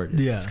Yeah. sword.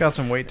 Yeah. It's got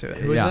some weight to it.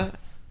 Who is Yeah.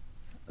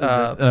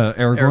 that?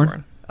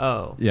 Aragorn?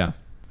 Oh. Yeah.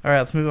 All right,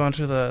 let's move on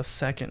to the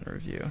second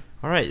review.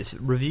 All right. So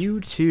review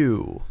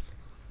 2.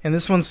 And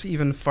this one's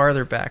even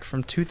farther back,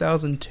 from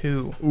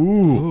 2002. Ooh.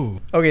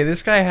 Ooh. Okay,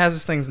 this guy has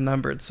his things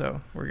numbered, so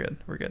we're good.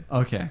 We're good.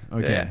 Okay.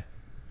 Okay.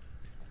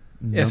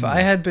 If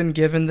I had been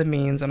given the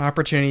means and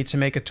opportunity to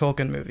make a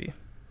Tolkien movie,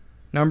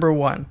 number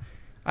 1,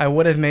 I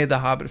would have made The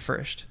Hobbit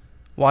first.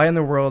 Why in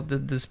the world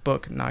did this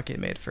book not get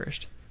made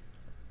first?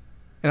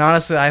 And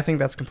honestly, I think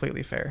that's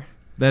completely fair.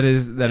 That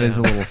is a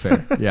little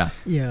fair. Yeah.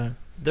 Yeah.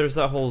 There's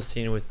that whole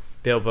scene with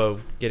Bilbo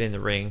getting the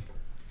ring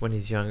when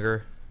he's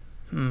younger.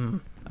 Hmm.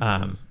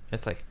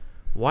 It's like,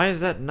 why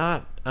is that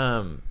not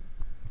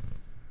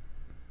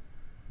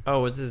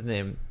what's his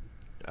name?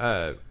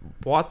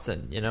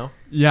 Watson, you know?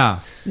 Yeah.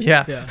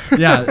 Yeah. Yeah.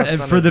 Yeah, and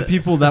Son for of the a-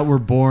 people that were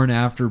born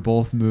after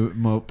both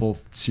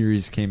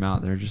series came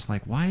out, they're just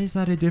like, why is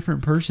that a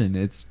different person?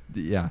 It's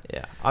Yeah.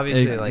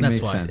 Obviously, It like That's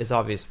makes why. sense. it's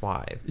obvious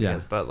why. Yeah.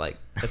 But like,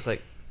 it's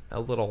like a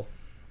little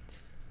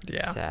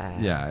Yeah.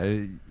 sad.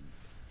 Yeah,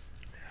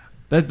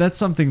 that's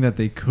something that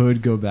they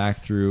could go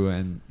back through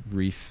and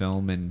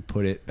refilm and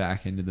put it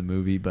back into the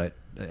movie, but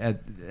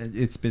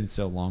it's been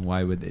so long.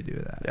 Why would they do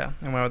that? Yeah.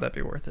 And why would that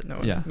be worth it? No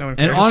one, Yeah, no one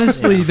cares. and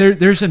honestly, Yeah.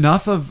 there's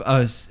enough of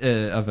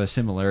a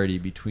similarity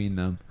between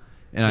them,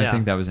 and I Yeah.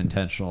 think that was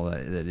intentional.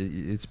 That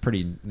it's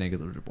pretty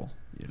negligible.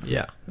 You know?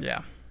 Yeah.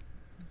 Yeah.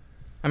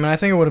 I mean, I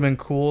think it would have been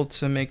cool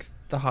to make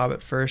The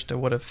Hobbit first. It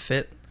would have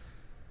fit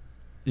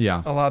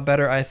Yeah, a lot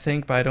better, I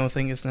think, but I don't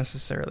think it's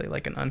necessarily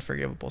like an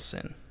unforgivable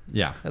sin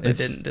yeah. that they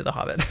It's- didn't do The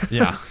Hobbit.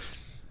 Yeah.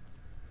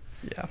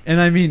 Yeah. And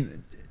I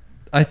mean,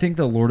 I think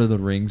The Lord of the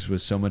Rings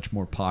was so much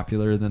more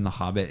popular than The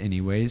Hobbit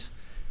anyways.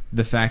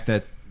 The fact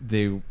that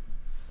they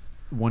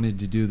wanted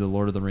to do The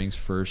Lord of the Rings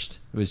first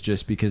was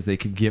just because they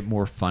could get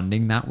more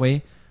funding that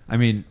way. I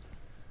mean,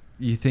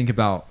 you think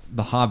about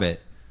The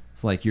Hobbit,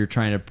 it's like you're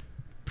trying to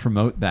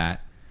promote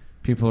that.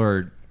 People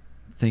are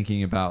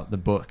thinking about the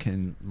book,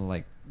 and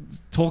like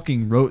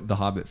Tolkien wrote The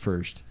Hobbit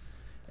first.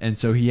 And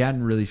so he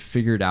hadn't really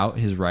figured out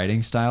his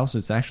writing style, so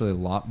it's actually a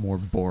lot more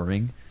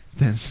boring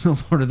than The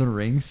Lord of the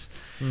Rings.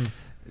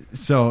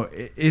 So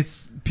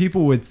it's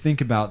people would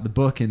think about the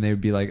book and they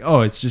would be like, "Oh,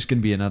 it's just going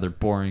to be another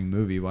boring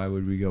movie. Why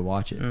would we go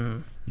watch it?"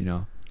 Mm. You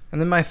know. And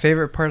then my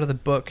favorite part of the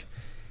book,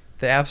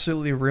 they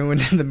absolutely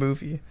ruined in the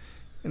movie,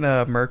 in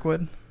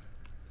Mirkwood.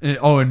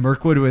 And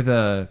Mirkwood with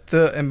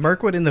And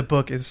Mirkwood in the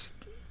book is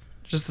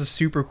just a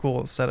super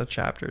cool set of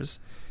chapters.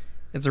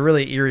 It's a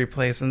really eerie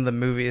place, and the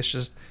movie it's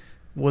just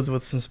woods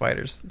with some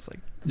spiders. It's like,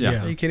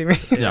 Yeah. are you kidding me?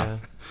 Yeah.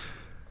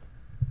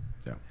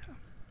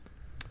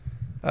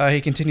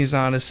 He continues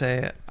on to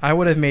say, I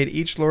would have made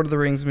each Lord of the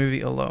Rings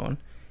movie alone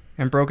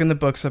and broken the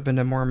books up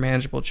into more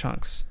manageable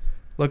chunks.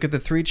 Look at the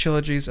 3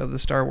 trilogies of the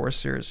Star Wars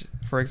series,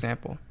 for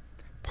example.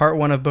 Part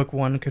 1 of Book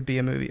 1 could be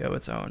a movie of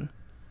its own.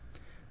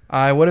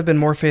 I would have been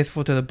more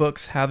faithful to the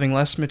books. Having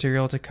less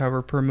material to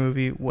cover per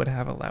movie would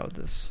have allowed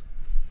this.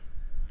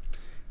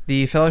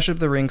 The Fellowship of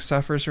the Ring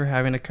suffers for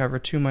having to cover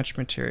too much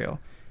material,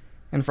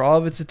 and for all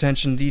of its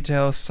attention to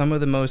detail, some of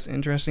the most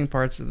interesting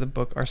parts of the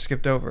book are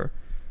skipped over,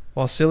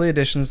 while silly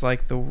additions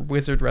like the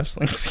wizard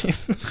wrestling scene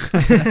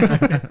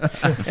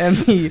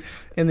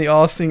and the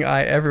all-seeing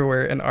eye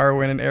everywhere and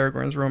Arwen and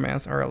Aragorn's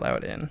romance are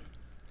allowed in.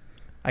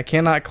 I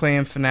cannot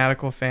claim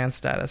fanatical fan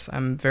status.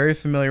 I'm very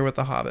familiar with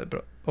The Hobbit,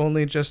 but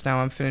only just now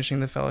I'm finishing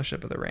The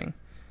Fellowship of the Ring.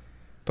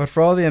 But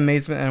for all the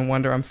amazement and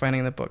wonder I'm finding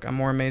in the book, I'm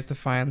more amazed to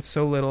find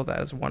so little that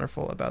is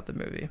wonderful about the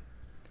movie.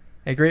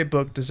 A great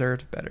book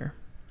deserved better.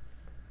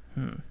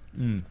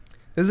 This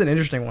is an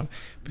interesting one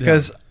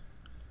because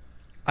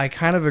I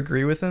kind of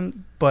agree with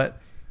him, but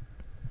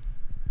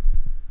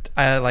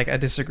I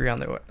disagree on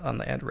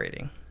the end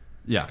rating.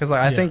 Yeah. Because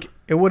I think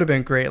it would have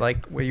been great,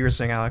 like what you were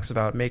saying, Alex,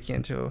 about making it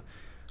into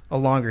a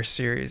longer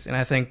series, and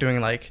I think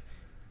doing like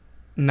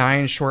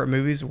 9 short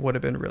movies would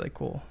have been really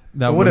cool.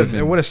 That it would've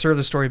been- would have served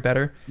the story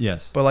better.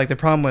 Yes. But like the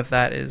problem with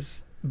that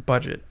is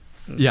budget.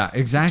 Yeah,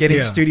 exactly.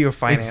 Getting studio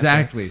financing.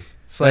 Exactly.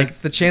 It's like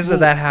That's- the chances of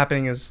that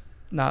happening is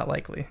not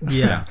likely.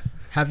 Yeah.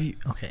 Have you?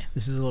 Okay,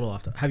 this is a little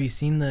off. Have you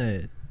seen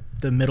the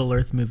Middle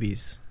Earth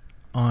movies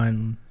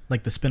on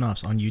like the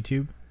spin-offs on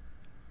YouTube?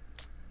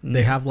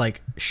 They have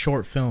like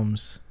short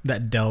films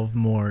that delve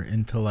more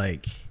into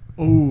like.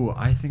 Oh,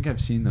 I think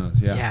I've seen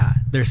those. Yeah.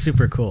 They're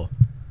super cool.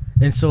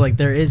 And so like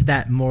there is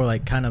that more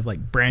like kind of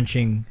like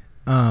branching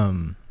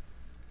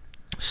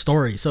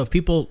story. So if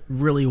people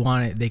really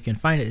want it, they can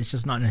find it. It's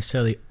just not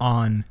necessarily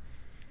on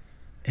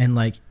and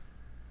like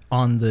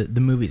on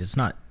the movies. It's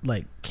not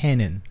like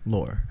canon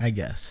lore, I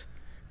guess.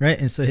 Right?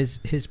 And so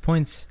his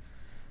points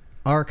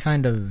are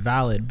kind of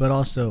valid, but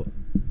also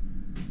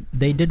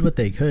they did what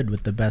they could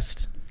with the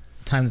best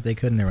time that they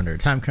could, and they were under a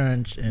time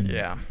crunch. And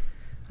yeah,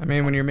 I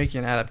mean, when you're making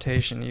an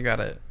adaptation, you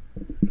gotta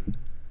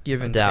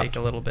give and Adapt. take a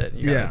little bit.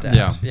 You gotta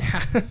Yeah. adapt.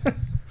 Yeah.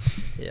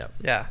 Yeah.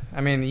 Yeah.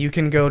 I mean, you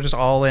can go just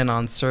all in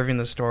on serving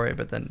the story,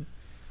 but then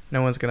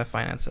no one's gonna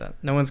finance that.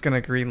 No one's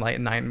gonna greenlight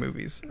 9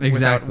 movies.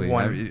 Exactly. Without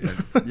one. I mean,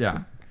 yeah.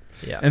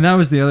 Yeah. And that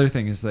was the other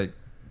thing is like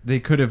they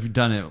could have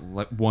done it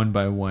like one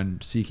by one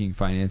seeking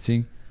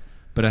financing,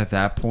 but at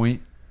that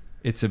point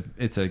it's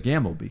a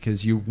gamble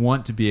because you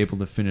want to be able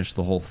to finish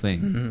the whole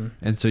thing. Mm-hmm.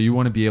 And so you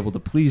want to be able to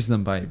please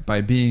them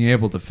by being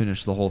able to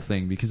finish the whole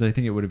thing, because I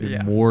think it would have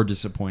been more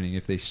disappointing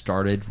if they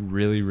started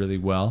really, really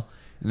well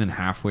and then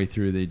halfway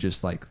through they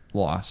just like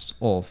lost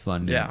all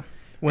funding. Yeah.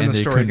 When and the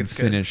they story couldn't gets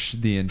good. finish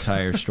the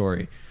entire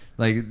story.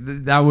 Like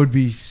that would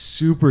be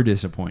super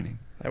disappointing.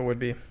 That would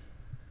be.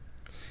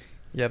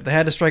 Yep, they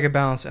had to strike a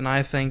balance, and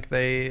I think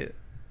they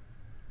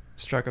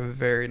struck a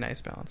very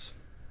nice balance.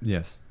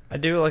 Yes. I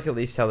do like at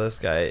least how this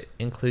guy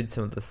includes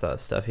some of the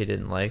stuff he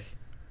didn't like.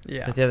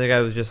 Yeah. But the other guy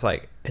was just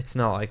like, it's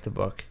not like the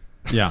book.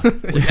 Yeah.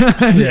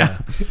 yeah.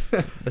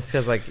 This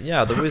guy's like,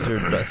 yeah, the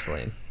wizard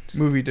wrestling.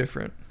 Movie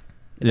different.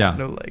 Yeah.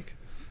 No like.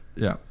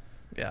 Yeah.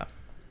 Yeah.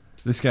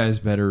 This guy is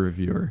better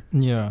reviewer.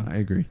 Yeah. I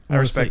agree. I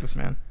respect this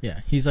man.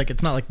 Yeah. He's like,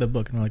 it's not like the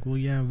book. And I'm like, well,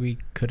 yeah, we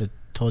could have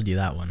told you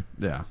that one.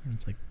 Yeah. And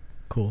it's like,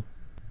 cool.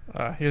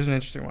 Here's an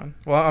interesting one.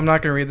 Well, I'm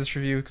not going to read this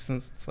review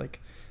since it's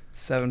like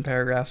 7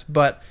 paragraphs,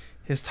 but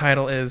his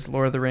title is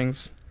Lord of the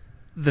Rings,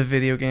 the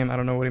video game. I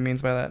don't know what he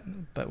means by that,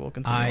 but we'll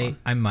continue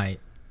I might.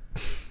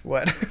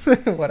 What?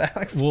 What,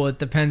 Alex? Well, it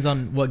depends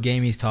on what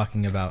game he's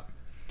talking about.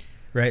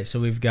 Right? So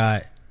we've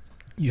got...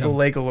 The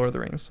Lego Lord of the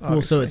Rings.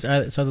 Well, so Obviously.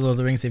 it's the Lord of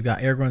the Rings. They've got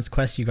Aragorn's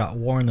Quest. You've got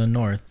War in the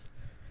North.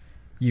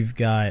 You've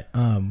got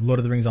Lord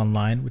of the Rings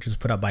Online, which was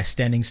put out by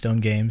Standing Stone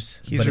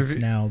Games, but it's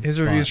now his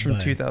review's bought from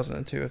by-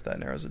 2002, if that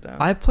narrows it down.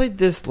 I played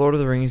this Lord of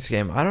the Rings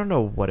game. I don't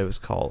know what it was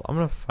called. I'm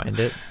going to find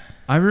it.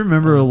 I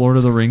remember a Lord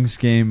of the Rings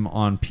game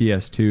on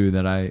PS2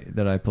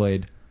 that I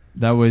played.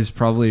 That was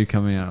probably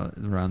coming out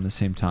around the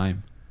same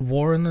time.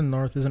 War in the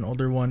North is an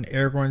older one.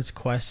 Aragorn's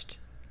Quest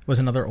was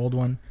another old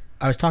one.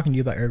 I was talking to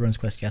you about Aragorn's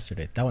Quest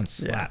yesterday. That one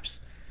slaps.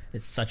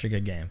 It's such a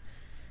good game.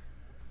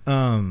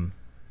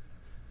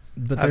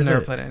 But I've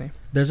never played any.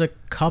 There's a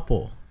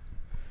couple.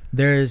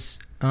 There's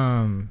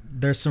some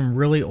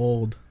really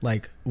old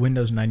like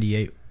Windows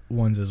 98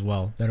 ones as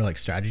well that are like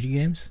strategy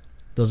games.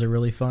 Those are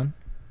really fun.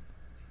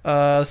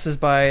 This is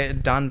by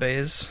Don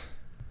Bays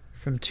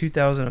from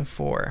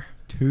 2004,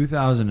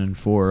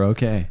 2004.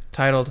 Okay.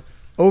 titled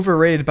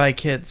Overrated by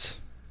Kids.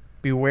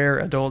 Beware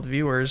adult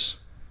viewers.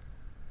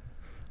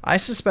 I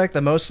suspect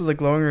that most of the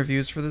glowing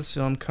reviews for this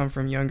film come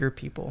from younger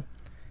people.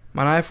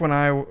 My wife and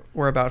I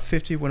were about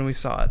 50 when we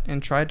saw it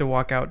and tried to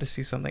walk out to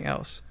see something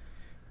else.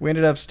 We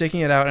ended up sticking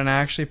it out and I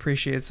actually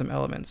appreciated some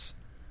elements.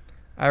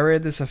 I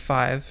rated this a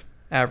 5,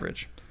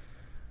 average.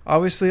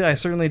 Obviously, I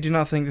certainly do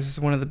not think this is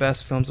one of the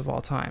best films of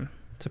all time.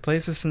 To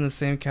place this in the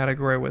same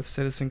category with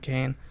Citizen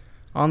Kane,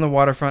 On the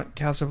Waterfront,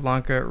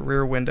 Casablanca,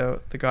 Rear Window,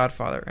 The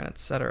Godfather, and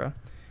etc.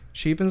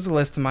 cheapens the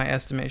list in my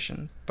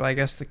estimation, but I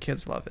guess the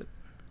kids love it.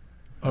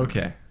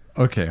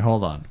 Okay,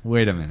 hold on.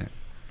 Wait a minute.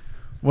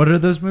 What are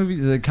those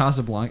movies? The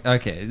Casablanca.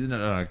 Okay,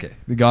 okay.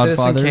 The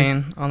Godfather.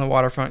 Citizen Kane, On the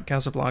Waterfront,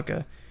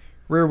 Casablanca,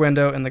 Rear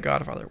Window, and The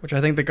Godfather, which I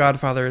think The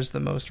Godfather is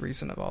the most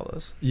recent of all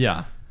those.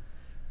 Yeah,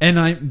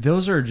 and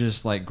those are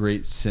just like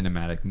great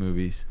cinematic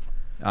movies.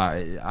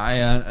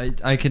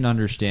 I can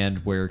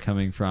understand where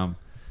coming from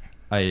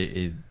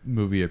a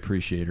movie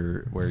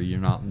appreciator where you're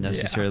not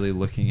necessarily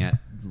looking at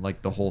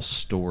like the whole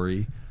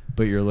story,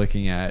 but you're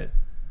looking at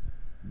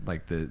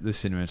like the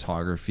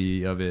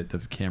cinematography of it, the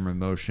camera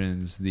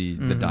motions, the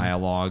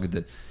dialogue,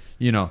 the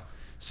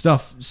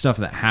stuff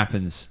that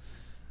happens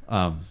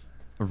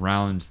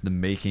around the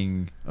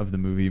making of the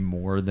movie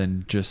more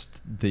than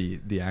just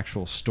the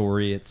actual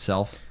story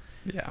itself.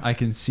 Yeah. I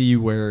can see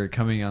where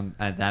coming on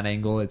at that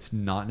angle, it's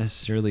not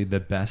necessarily the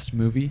best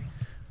movie,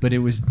 but it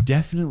was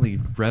definitely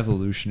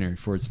revolutionary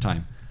for its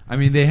time. I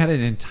mean, they had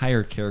an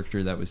entire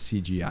character that was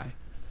CGI.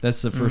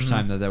 That's the first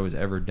time that was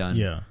ever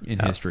done in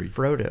history.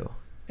 Frodo.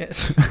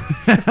 Yes.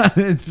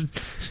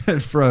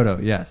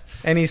 Frodo, yes.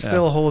 And he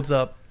still holds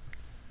up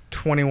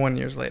 21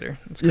 years later.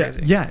 It's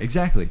crazy. Yeah,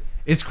 exactly.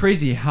 it's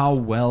crazy how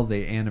well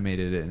they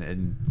animated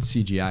and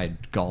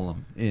CGI'd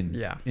Gollum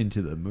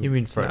into the movie. You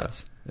mean It's Frodo?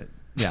 nuts.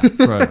 Yeah,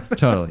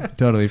 Frodo.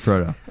 totally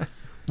Frodo.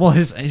 Well,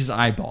 his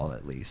eyeball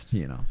at least,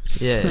 you know.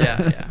 Yeah.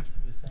 Yeah.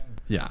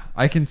 Yeah,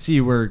 I can see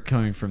where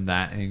coming from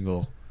that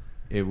angle,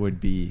 it would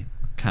be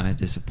kind of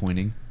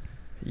disappointing.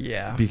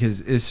 Yeah. Because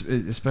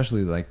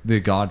especially like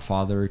The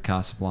Godfather,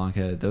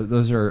 Casablanca,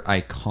 those are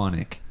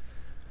iconic,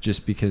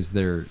 just because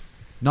they're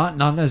not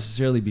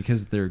necessarily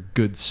because they're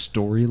good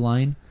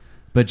storyline,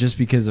 but just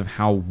because of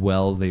how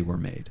well they were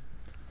made.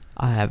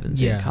 I haven't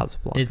seen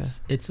Casablanca.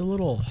 It's a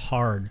little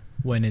hard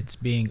when it's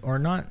being, or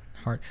not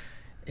hard.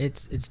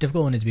 It's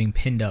difficult when it's being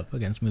pinned up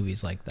against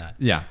movies like that.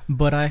 Yeah,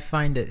 But I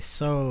find it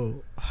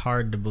so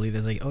hard to believe.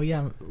 It's like, oh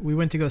yeah, we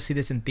went to go see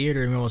this in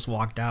theater and we almost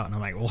walked out, and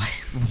I'm like, what?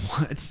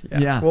 what?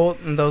 Yeah. Well,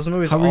 and those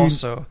movies How are you-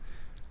 also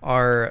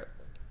are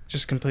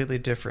just completely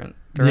different.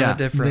 They're in Yeah, a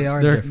different they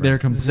are they're different. they're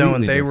completely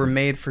zone. They different. were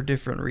made for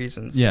different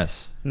reasons.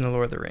 Yes, In the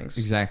Lord of the Rings.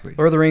 exactly.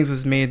 Lord of the Rings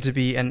was made to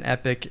be an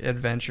epic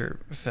adventure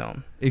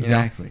film. you know?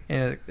 Exactly.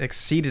 And it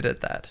exceeded at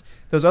that.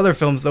 Those other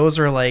films, those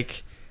are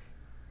like,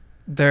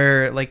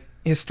 they're like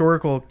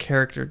historical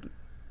character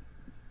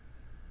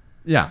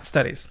Yeah,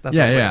 studies. That's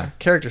Yeah, what I'm yeah. looking at.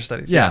 Character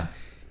studies. yeah,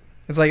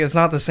 It's like, it's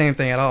not the same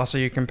thing at all. So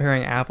you're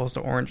comparing apples to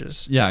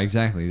oranges. yeah,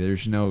 exactly.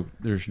 There's no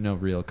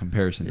real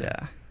comparison. there.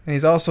 Yeah. And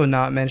he's also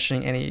not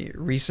mentioning any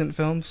recent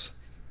films.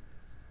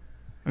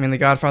 I mean, The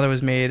Godfather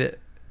was made,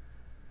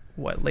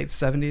 late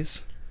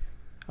 70s?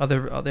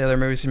 The other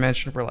movies he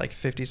mentioned were like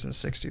 50s and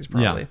 60s,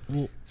 probably.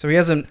 Well, So he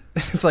hasn't...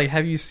 It's like,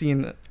 have you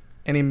seen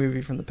any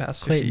movie from the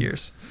past 50 Clayton.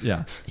 years?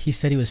 Yeah, he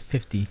said he was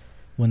 50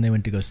 when they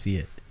went to go see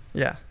it.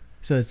 Yeah.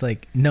 So it's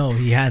like, no,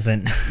 he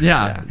hasn't.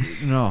 yeah,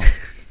 no,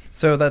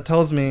 So that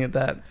tells me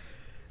that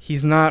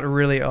he's not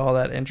really all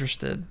that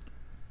interested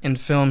in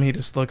film. He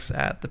just looks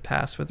at the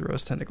past with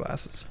rose-tinted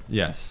glasses.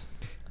 yes,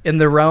 In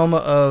the realm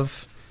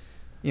of,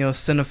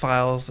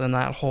 cinephiles and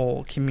that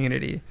whole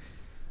community,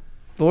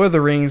 Lord of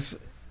the Rings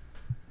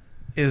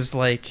is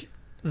like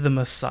the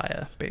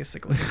Messiah,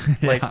 basically.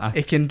 Like, Yeah.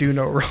 it can do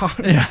no wrong.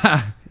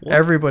 yeah,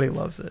 Everybody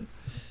loves it.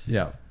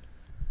 yeah,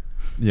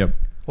 yep.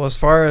 Well, as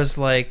far as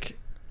like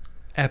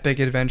epic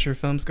adventure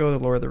films go, the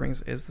Lord of the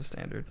Rings is the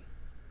standard.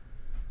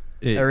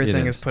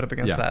 Everything is put up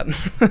against Yeah.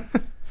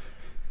 that.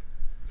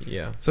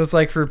 Yeah. So it's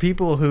like, for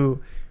people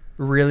who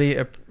really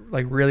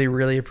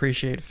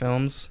appreciate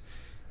films,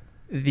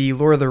 the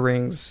Lord of the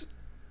Rings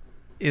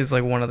is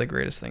like one of the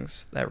greatest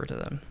things ever to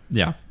them.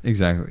 Yeah,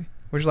 exactly.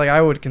 Which, like,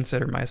 I would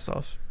consider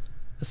myself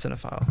a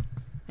cinephile,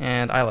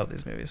 and I love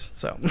these movies.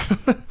 So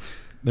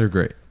They're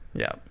great.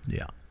 yeah.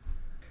 Yeah.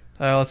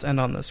 Let's end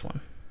on this one.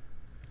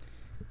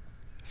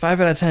 5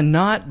 out of 10.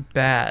 Not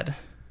bad.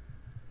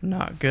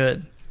 Not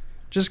good.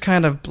 Just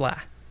kind of blah.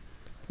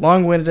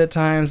 Long-winded at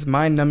times,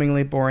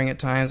 mind-numbingly boring at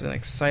times, and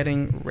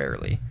exciting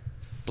rarely.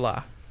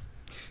 Blah.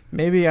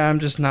 Maybe I'm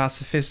just not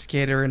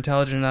sophisticated or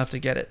intelligent enough to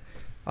get it.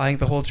 I think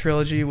the whole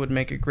trilogy would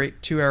make a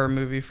great 2-hour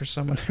movie for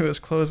someone who is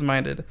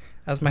closed-minded,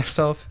 as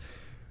myself,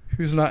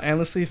 who's not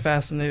endlessly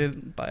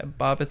fascinated by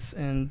bobbits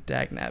and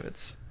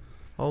dagnabbits.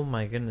 Oh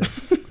my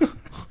goodness.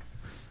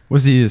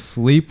 Was he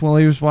asleep while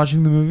he was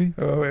watching the movie?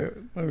 Oh, wait,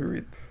 let me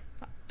read.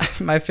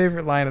 My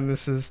favorite line in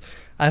this is,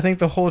 I think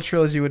the whole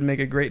trilogy would make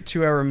a great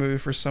 2-hour movie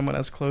for someone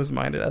as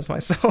closed-minded as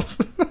myself.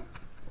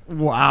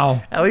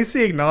 Wow. At least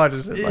he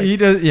acknowledges it. Like, He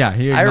does. Yeah,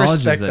 he I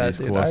acknowledges respect that that, he's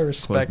dude. close, I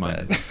respect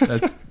close-minded.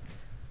 that. That's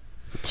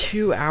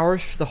 2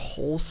 hours for the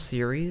whole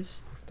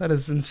series? that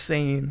is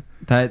insane.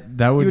 that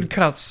You would. would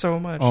cut out so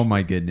much. Oh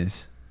my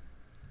goodness.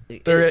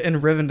 They're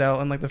in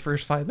Rivendell in like the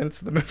first 5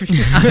 minutes of the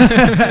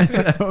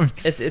movie.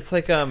 It's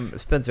like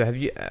Spencer, have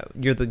you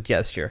you're the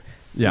guest here.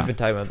 Yeah. We've been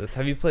talking about this.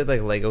 Have you played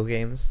like Lego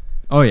games?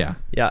 Oh yeah.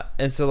 Yeah.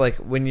 And so like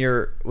when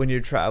you're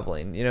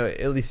traveling,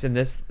 at least in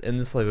this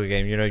Lego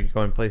game, you're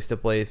going place to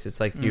place. It's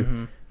like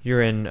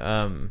you're in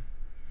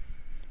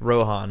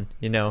Rohan,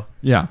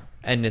 Yeah.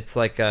 and it's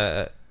like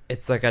a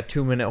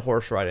 2-minute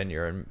horse ride and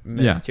you're in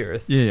Minas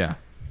Tirith. Yeah.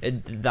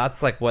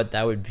 That's like what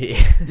that would be.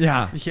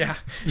 Yeah. Yeah.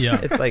 Yeah.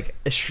 It's like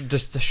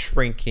just a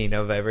shrinking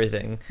of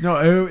everything.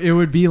 No, it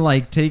would be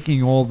like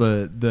taking all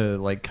the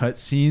like cut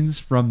scenes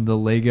from the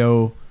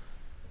Lego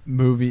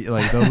movie,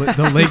 like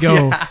the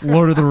Lego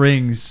Lord of the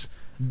Rings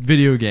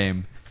video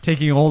game,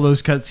 taking all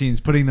those cut scenes,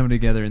 putting them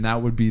together, and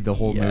that would be the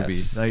whole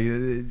Yes.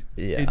 movie. Like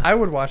Yeah. I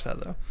would watch that,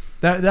 though.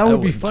 that I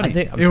would be would. funny. I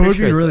think- I'm it pretty would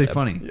sure be it's really a-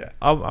 funny. Yeah.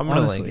 I'm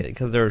gonna link Honestly. it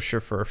because there's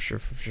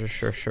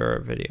sure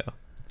a video.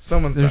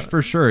 Someone's There's done it.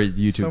 for sure a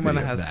YouTube Someone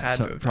video has of that, had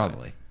so- to have done it.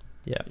 probably.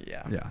 Yeah.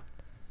 Yeah. Yeah.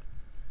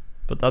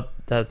 But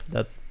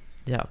that's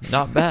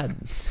not bad.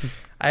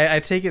 I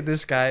take it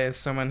this guy is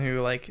someone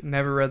who like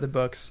never read the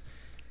books,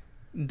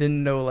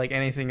 didn't know like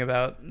anything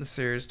about the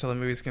series till the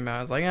movies came out.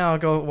 I was like, I'll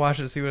go watch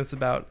it, see what it's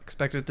about.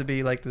 Expected it to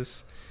be like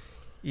this,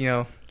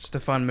 just a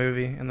fun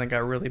movie, and then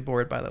got really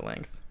bored by the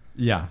length.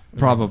 Yeah,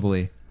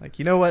 probably. Like,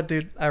 you know what,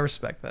 dude? I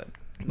respect that.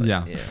 But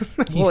Yeah. Yeah.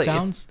 He Well,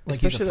 sounds like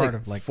he's a especially part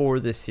of like for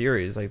the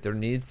series, like there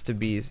needs to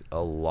be a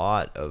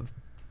lot of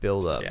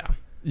build up. Yeah.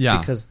 Yeah.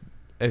 Because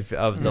of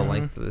the Mhm.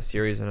 length of the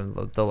series and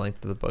of the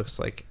length of the books,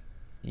 like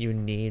you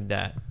need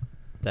that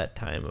that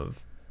time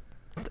of.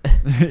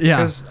 Yeah,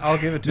 Because I'll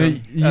give it to No,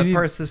 him. you need-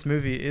 Parts of this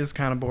movie is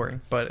kind of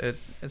boring, but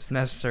it's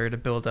necessary to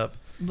build up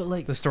But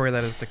like the story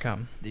that is to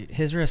come. dude,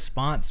 his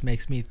response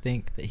makes me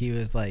think that he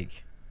was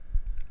like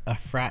a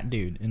frat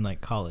dude in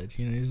like college.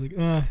 You know, he's like,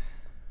 I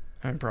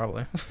mean,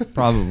 probably.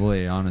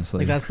 probably,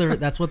 honestly. like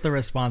that's what the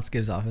response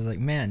gives off. It's like,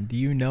 man, do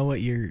you know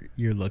what you're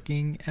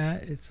looking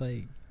at? It's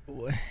like,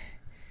 what?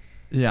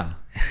 Yeah,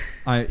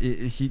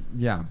 he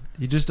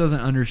just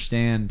doesn't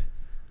understand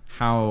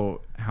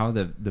how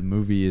the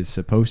movie is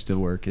supposed to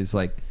work. Is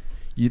like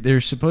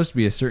there's supposed to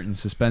be a certain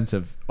suspense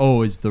of,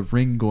 oh, is the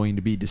ring going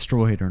to be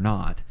destroyed or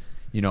not?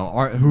 You know,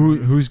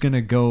 who's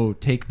gonna go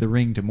take the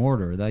ring to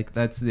Mordor? Like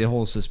that's the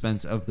whole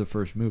suspense of the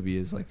first movie.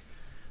 Is like,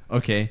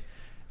 okay,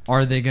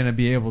 are they gonna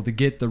be able to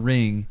get the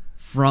ring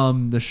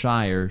from the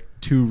Shire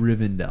to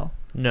Rivendell?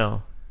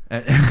 No.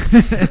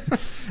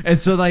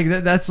 And so like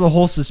that's the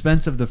whole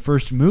suspense of the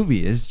first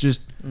movie is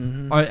just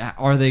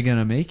are they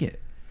gonna make it,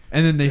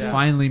 and then they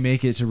finally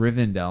make it to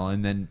Rivendell,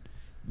 and then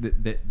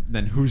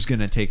then who's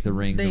gonna take the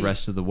ring the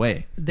rest of the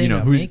way? They you know,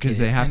 don't who, make because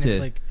it, they have and to. It's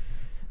like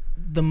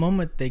the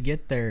moment they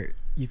get there,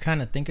 you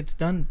kind of think it's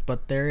done,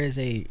 but there is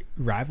a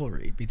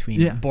rivalry between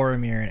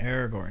Boromir and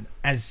Aragorn.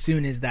 As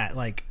soon as that,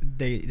 like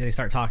they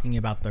start talking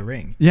about the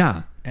ring,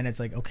 and it's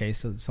like, okay,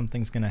 so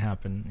something's gonna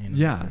happen. You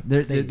know?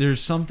 It's like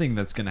there's something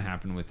that's gonna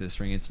happen with this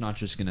ring. It's not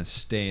just gonna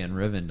stay in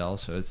Rivendell.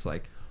 So it's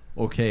like,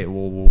 okay,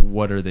 well,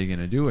 what are they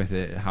gonna do with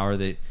it? How are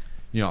they?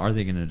 You know, are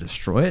they gonna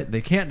destroy it?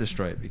 They can't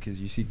destroy it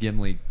because you see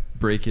Gimli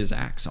break his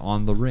axe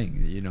on the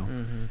ring. You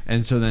know,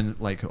 and so then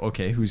like,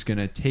 okay, who's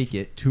gonna take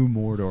it to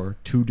Mordor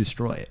to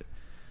destroy it?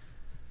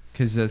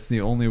 Because that's the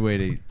only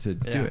way to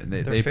do it. And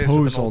they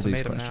pose all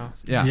these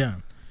questions. Now. Yeah.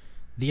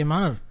 The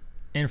amount of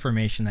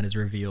information that is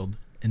revealed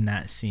in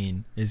that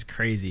scene is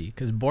crazy.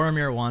 Because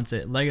Boromir wants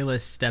it.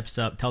 Legolas steps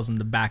up, tells him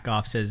to back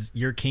off, says,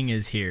 "Your king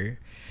is here,"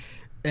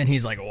 and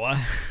he's like, "What?"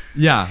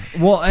 Yeah.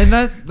 Well, and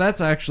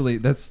that's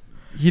actually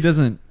he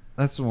doesn't.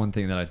 That's the one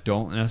thing that I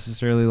don't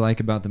necessarily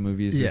like about the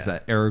movies is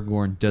that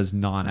Aragorn does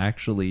not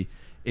actually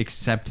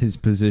accept his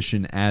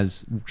position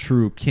as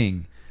true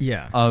king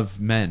of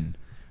men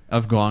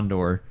of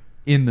Gondor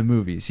in the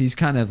movies. He's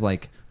kind of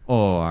like,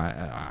 oh,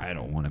 I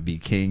don't want to be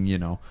king, you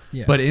know.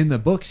 Yeah. But in the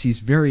books, he's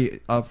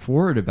very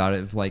forward about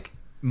it. Of like,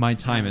 my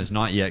time has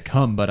not yet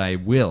come, but I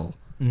will.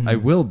 Mm-hmm. I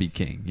will be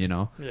king, you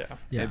know.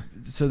 Yeah.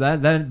 So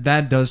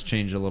that does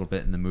change a little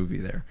bit in the movie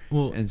there.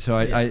 Well, and so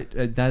I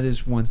that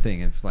is one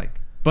thing. It's like,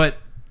 but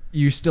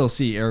you still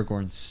see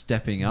Aragorn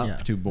stepping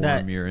up to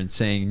Boromir and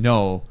saying,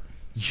 no,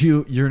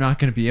 you're not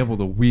going to be able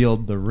to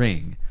wield the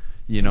ring.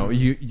 You know,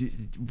 you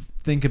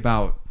think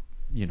about,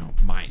 you know,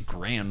 my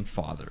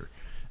grandfather,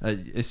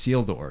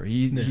 Isildur.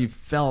 He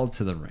fell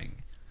to the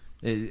ring.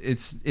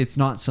 It's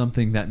not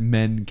something that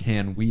men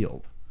can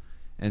wield,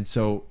 and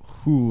so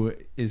who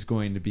is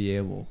going to be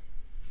able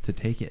to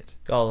take it?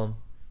 Gollum.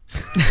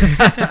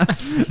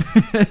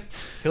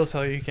 He'll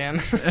tell you can.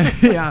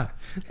 Yeah,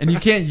 and you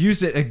can't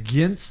use it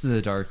against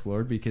the Dark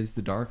Lord because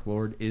the Dark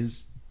Lord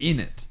is in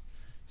it.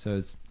 So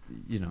it's,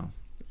 you know.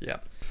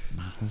 Yep.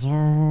 My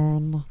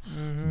Lord,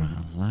 my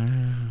Lord.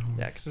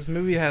 Yeah, because this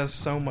movie has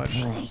so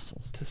much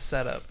to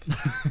set up.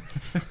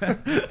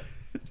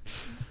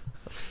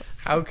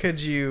 How could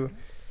you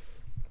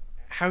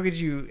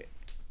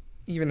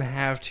even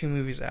have two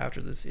movies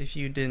after this if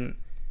you didn't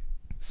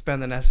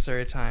spend the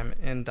necessary time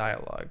in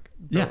dialogue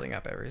building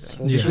up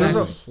everything? Yeah.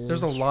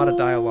 There's a lot of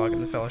dialogue in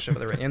the Fellowship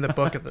of the Ring, in the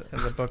book of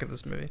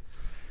this movie.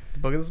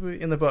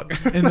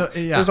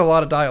 There's a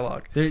lot of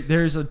dialogue.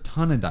 There's a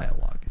ton of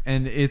dialogue,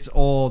 and it's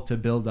all to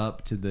build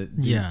up to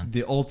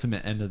the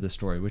ultimate end of the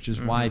story, which is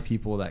why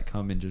people that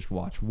come and just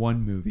watch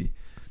one movie,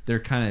 they're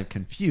kind of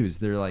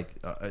confused. They're like,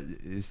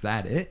 is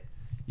that it?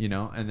 You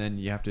know, and then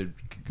you have to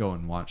go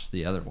and watch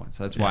the other ones.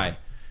 That's why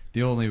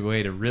the only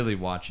way to really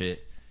watch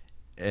it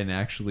and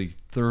actually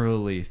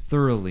thoroughly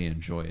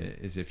enjoy it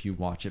is if you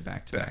watch it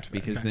back to back,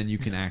 because then you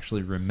can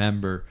actually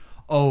remember,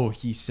 oh,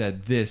 he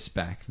said this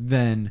back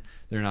then.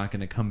 They're not going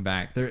to come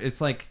back.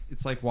 It's like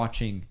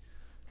watching,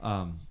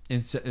 not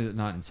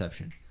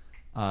Inception.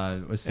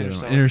 What's the other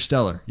one?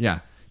 Interstellar.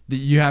 Yeah,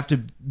 you have to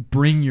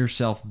bring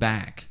yourself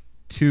back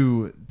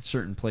to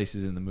certain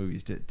places in the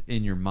movies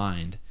in your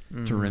mind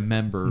to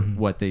remember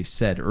what they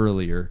said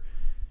earlier,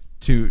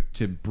 to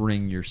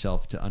bring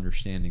yourself to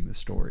understanding the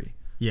story.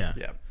 Yeah.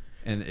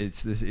 And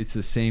it's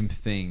the same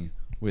thing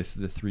with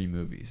the three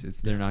movies.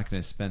 They're not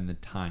going to spend the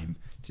time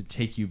to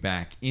take you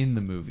back in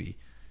the movie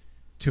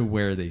to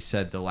where they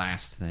said the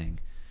last thing.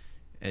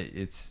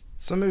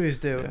 Some movies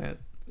do, and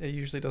it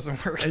usually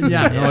doesn't work.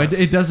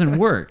 It doesn't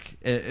work,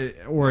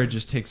 or it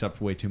just takes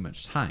up way too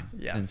much time.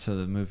 Yeah. And so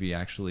the movie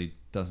actually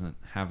doesn't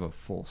have a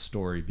full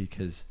story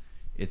because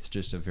it's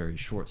just a very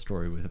short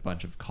story with a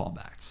bunch of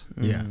callbacks.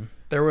 Yeah.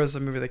 There was a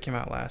movie that came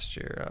out last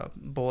year,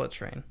 Bullet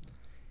Train,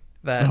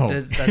 that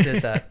did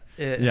that.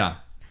 It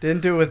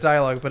didn't do it with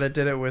dialogue, but it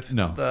did it with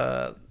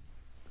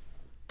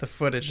the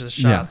footage, the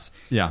shots.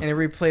 Yeah. And it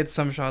replayed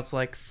some shots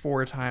like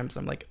 4 times.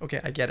 I'm like, okay,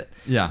 I get it.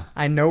 Yeah.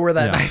 I know where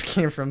that knife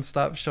came from.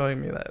 Stop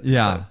showing me that.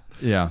 Yeah.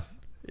 But, yeah.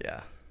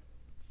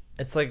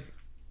 It's like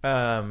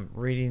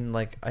reading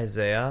like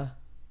Isaiah,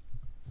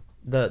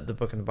 the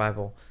book in the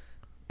Bible,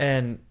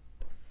 and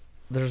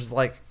there's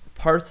like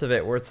parts of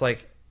it where it's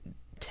like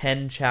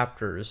 10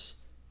 chapters.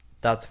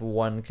 That's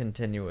one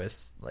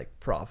continuous like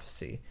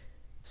prophecy.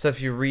 So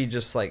if you read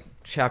just like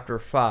chapter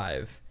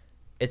 5,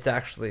 it's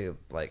actually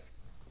like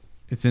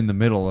It's in the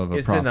middle of a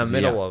it's prophecy. in the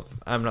middle of.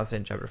 I'm not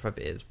saying chapter 5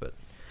 is, but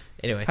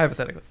anyway,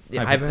 Hypothetically.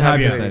 yeah,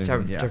 Hypothetically,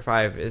 chapter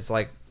 5 is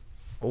like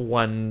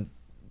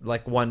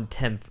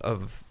 1/10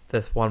 of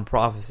this one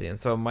prophecy, and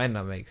so it might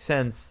not make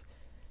sense.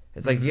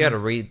 It's like you got to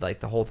read like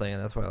the whole thing,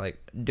 and that's why like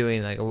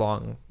doing like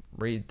long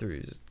read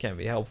throughs can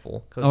be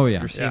helpful because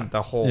you're seeing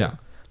the whole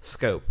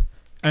scope.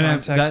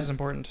 And Context is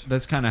important.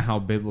 That's kind of how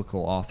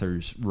biblical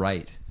authors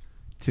write,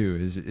 too.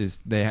 Is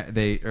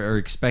they are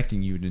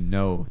expecting you to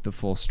know the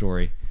full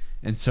story,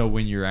 and so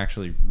when you're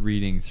actually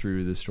reading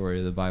through the story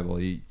of the Bible,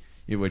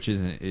 which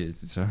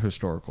it's a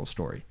historical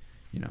story,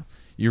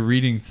 you're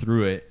reading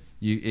through it.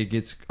 It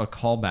gets a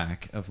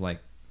callback of like,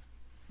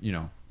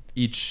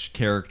 each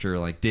character,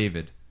 like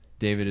David.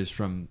 David is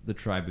from the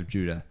tribe of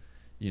Judah,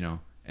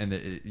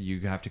 and you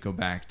have to go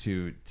back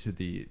to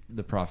the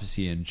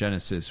prophecy in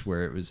Genesis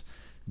where it was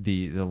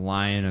the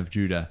Lion of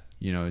Judah,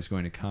 is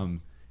going to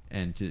come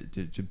and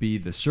to be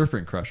the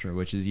serpent crusher,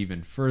 which is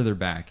even further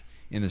back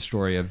in the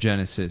story of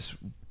Genesis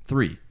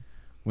 3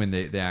 when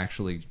they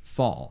actually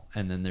fall,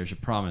 and then there's a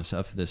promise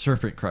of the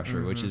serpent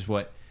crusher, which is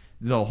what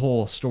the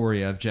whole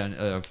story of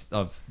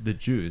the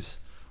Jews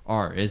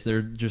is.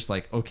 They're just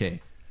like, okay,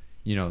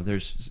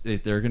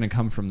 they're going to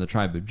come from the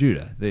tribe of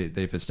Judah.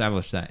 They've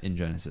established that in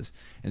Genesis,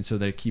 and so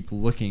they keep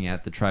looking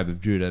at the tribe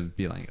of Judah,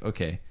 be like,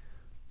 okay,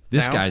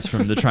 this guy's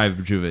from the tribe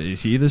of Judah.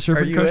 Is he the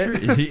serpent crusher?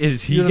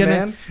 Is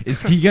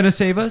he gonna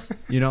save us?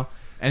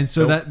 And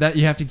so that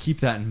you have to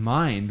keep that in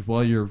mind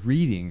while you're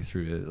reading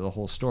through the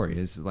whole story.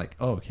 Is like,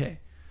 oh, okay,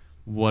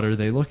 what are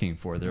they looking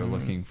for? They're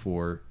looking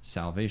for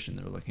salvation.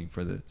 They're looking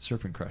for the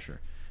serpent crusher.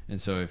 And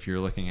so if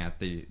you're looking at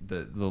the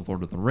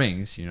Lord of the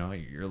Rings,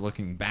 you're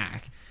looking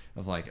back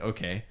of like,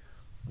 okay,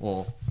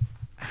 well,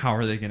 how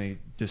are they going to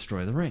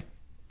destroy the ring?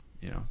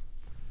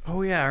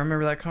 Oh yeah, I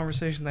remember that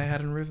conversation they had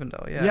in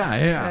Rivendell.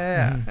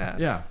 Yeah.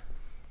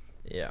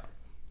 Yeah.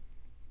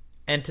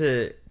 And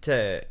to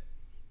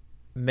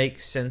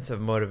make sense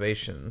of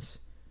motivations,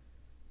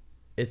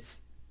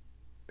 it's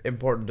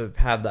important to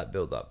have that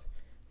build up.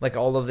 Like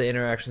all of the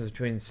interactions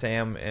between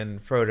Sam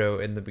and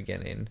Frodo in the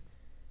beginning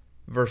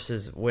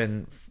versus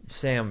when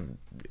Sam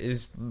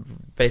is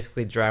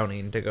basically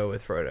drowning to go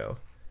with Frodo.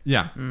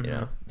 Yeah.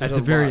 At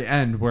the very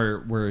end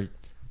where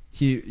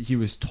he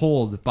was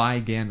told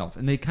by Gandalf,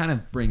 and they kind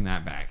of bring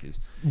that back.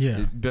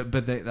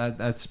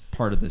 That's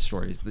part of the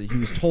story. Is that he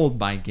was told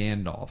by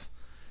Gandalf,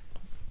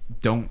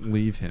 "Don't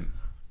leave him.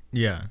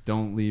 Yeah,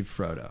 don't leave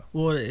Frodo."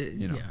 Well,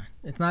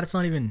 it's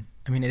not even.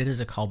 I mean, it is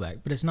a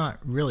callback, but it's not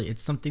really.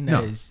 It's something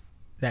that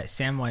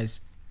Samwise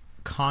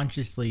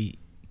consciously.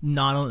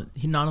 Not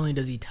only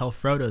does he tell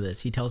Frodo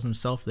this, he tells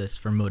himself this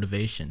for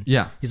motivation.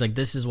 Yeah, he's like,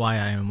 "This is why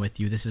I am with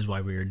you. This is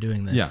why we are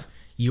doing this. Yeah.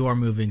 You are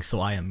moving, so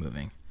I am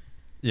moving."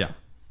 Yeah.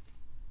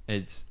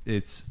 It's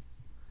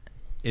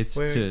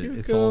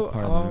all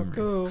part I'll of the memory.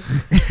 Go.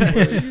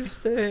 Where you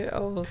stay,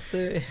 I'll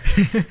stay.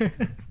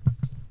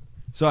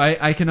 So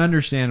I can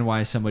understand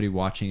why somebody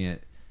watching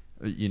it,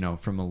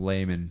 from a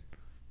layman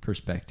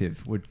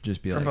perspective, would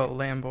just be from like, a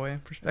lamb boy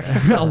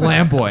perspective. A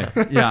lamb boy,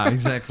 yeah,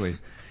 exactly.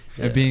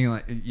 Yeah. Being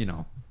like,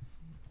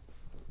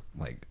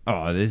 like,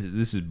 oh, this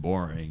is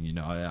boring.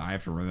 I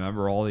have to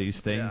remember all these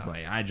things. Yeah.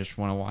 Like, I just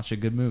want to watch a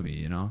good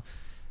movie.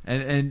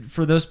 And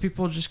for those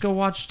people, just go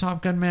watch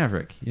Top Gun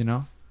Maverick,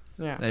 Yeah.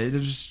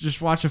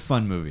 Just watch a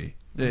fun movie.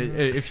 Mm-hmm.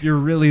 If you're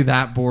really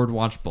that bored,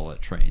 watch Bullet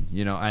Train,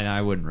 and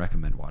I wouldn't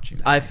recommend watching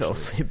that. I fell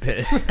asleep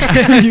in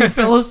it. You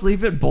fell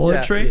asleep at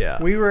Bullet Train?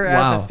 Yeah. We were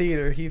at the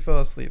theater. He fell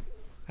asleep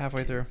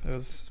halfway through. It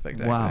was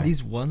spectacular. Wow.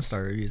 These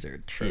 1-star reviews are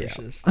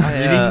atrocious.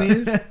 Yeah. Reading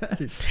these?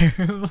 They're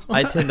terrible.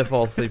 I tend to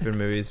fall asleep in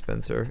movies,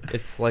 Spencer.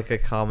 It's like a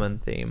common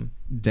theme.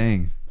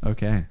 Dang.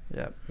 Okay.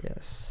 Yep.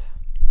 Yes.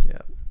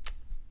 Yep.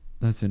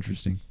 That's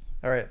interesting.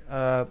 All right,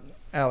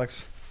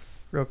 Alex,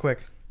 real quick,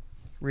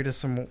 read us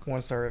some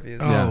 1-star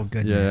reviews. Oh,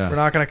 goodness. Yeah. We're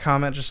not going to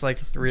comment, just like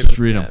read Just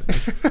them. read them.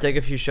 Just take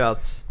a few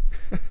shots.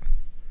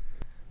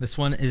 This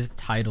one is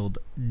titled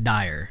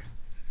Dire.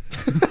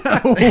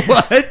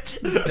 What?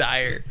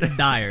 Dire,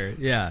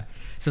 yeah. It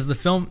says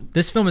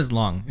this film is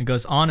long. It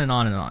goes on and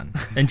on and on.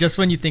 And just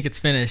when you think it's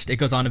finished, it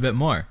goes on a bit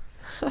more.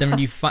 Then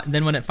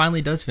when it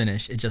finally does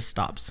finish, it just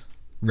stops.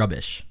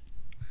 Rubbish.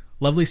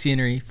 Lovely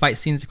scenery, fight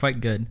scenes are quite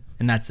good,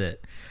 and that's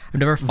it. I've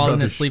never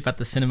fallen asleep at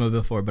the cinema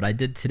before, but I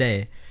did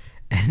today,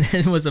 and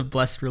it was a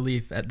blessed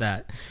relief at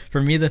that.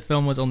 For me, the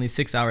film was only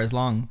 6 hours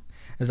long,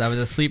 as I was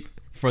asleep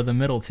for the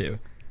middle two.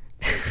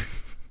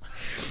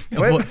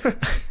 What?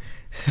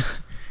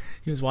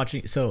 He was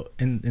watching,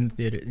 in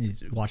theater,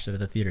 he's watched it at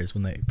the theaters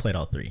when they played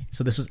all three.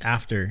 So this was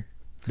after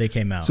they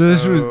came out. So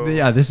this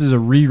this is a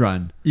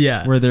rerun.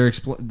 Yeah. Where they're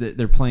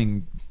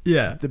playing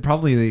probably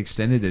probably the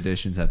extended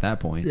editions at that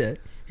point. Yeah.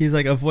 He's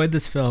like, avoid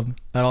this film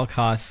at all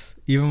costs.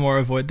 Even more,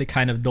 avoid the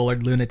kind of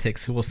dullard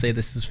lunatics who will say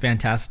this is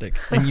fantastic.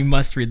 And you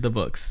must read the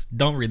books.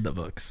 Don't read the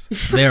books.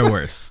 They're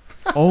worse.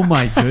 Oh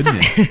my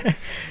goodness.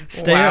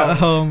 Stay at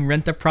home,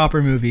 rent a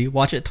proper movie,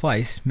 watch it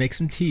twice, make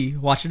some tea,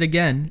 watch it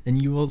again,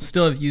 and you will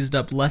still have used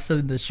up less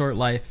of the short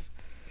life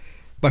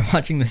by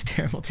watching this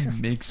terrible movie.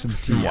 Make some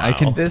tea. Wow. I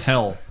can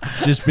tell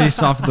just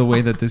based off of the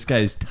way that this guy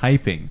is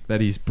typing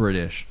that he's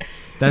British.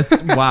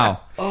 That's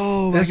wow.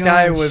 Oh, This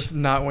guy was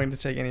not willing to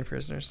take any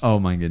prisoners. Oh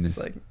my goodness.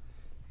 It's like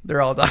they're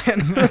all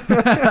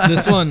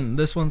dying.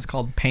 This one's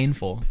called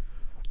Painful.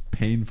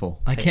 Painful.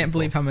 I can't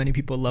believe how many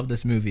people love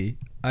this movie.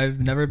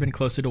 I've never been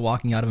closer to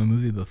walking out of a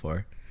movie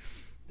before.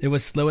 It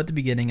was slow at the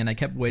beginning, and I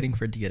kept waiting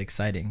for it to get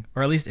exciting,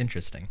 or at least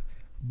interesting,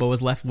 but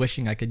was left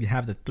wishing I could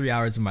have the 3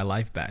 hours of my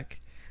life back.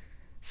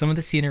 Some of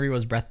the scenery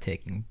was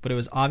breathtaking, but it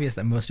was obvious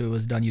that most of it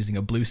was done using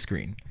a blue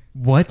screen.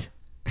 What?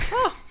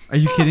 Are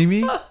you kidding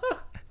me?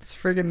 It's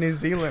friggin' New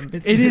Zealand.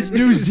 It is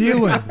New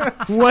Zealand.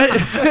 What?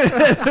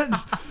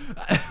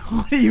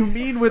 What do you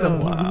mean with a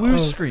blue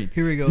screen?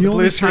 Here we go. The The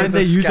only blue time screen's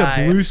they the use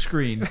sky. a blue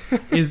screen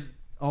is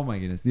oh my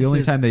goodness. The only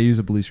is- time they use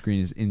a blue screen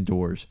is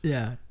indoors.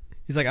 Yeah.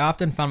 He's like, I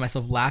often found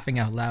myself laughing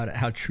out loud at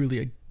how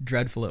truly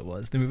dreadful it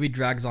was. The movie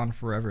drags on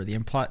forever. The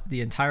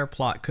entire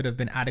plot could have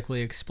been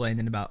adequately explained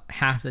in about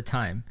half the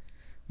time.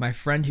 My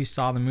friend who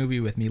saw the movie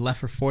with me left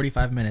for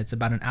 45 minutes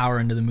about an hour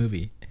into the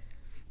movie.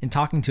 In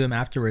talking to him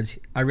afterwards,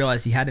 I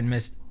realized he hadn't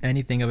missed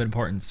anything of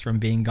importance from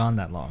being gone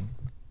that long.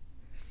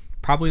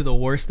 Probably the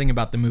worst thing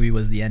about the movie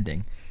was the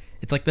ending.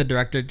 It's like the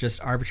director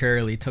just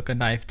arbitrarily took a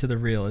knife to the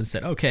reel and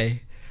said,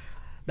 okay,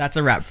 that's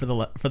a wrap for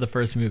the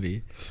first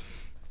movie.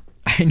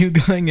 I knew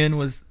going in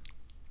this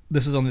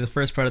was only the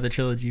first part of the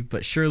trilogy,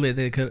 but surely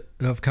they could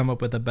have come up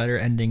with a better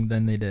ending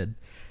than they did.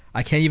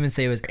 I can't even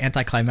say it was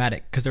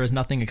anticlimactic because there was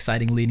nothing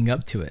exciting leading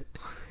up to it.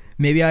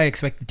 Maybe I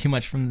expected too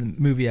much from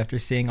the movie after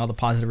seeing all the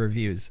positive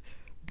reviews,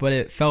 but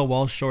it fell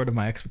well short of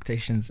my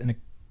expectations in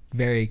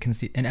every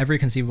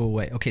conceivable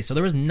way. Okay, so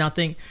there was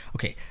nothing.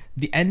 Okay,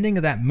 the ending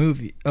of that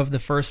movie, of the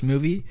first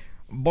movie,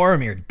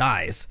 Boromir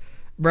dies,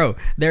 bro.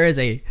 There is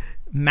a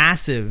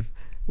massive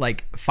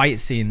fight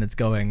scene that's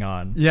going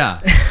on.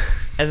 Yeah.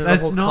 And then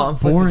That's the whole not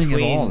conflict boring at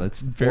between all.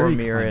 That's very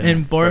Boromir clever.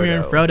 And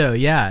Boromir and Frodo,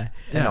 yeah.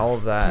 and all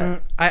of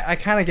that. I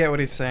kind of get what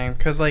he's saying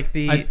because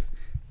the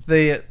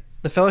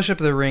Fellowship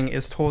of the Ring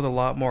is told a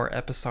lot more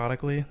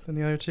episodically than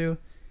the other two.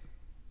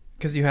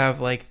 Because you have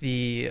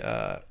you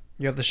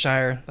have the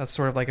Shire, that's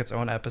sort of like its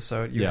own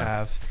episode. You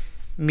have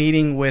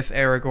meeting with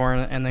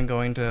Aragorn and then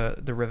going to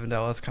the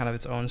Rivendell, that's kind of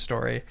its own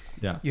story.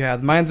 Yeah. You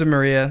have the Mines of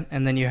Moria,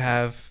 and then you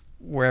have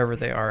wherever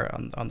they are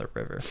on the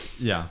river.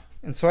 Yeah.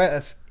 And so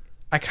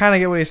I kind of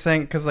get what he's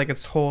saying because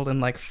it's told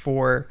in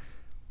 4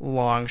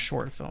 long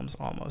short films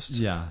almost.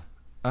 Yeah.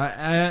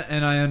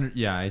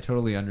 I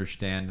totally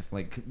understand.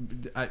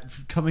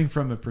 Coming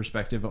from a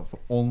perspective of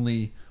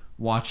only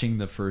watching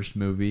the first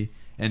movie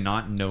and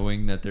not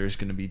knowing that there's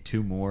going to be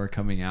 2 more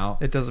coming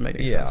out, It doesn't make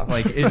any sense.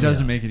 it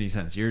doesn't make any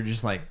sense. You're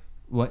just like,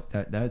 what?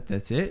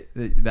 That's it?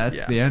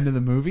 That's the end of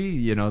the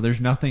movie? There's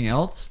nothing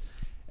else?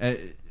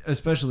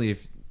 Especially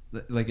if,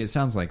 it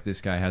sounds like this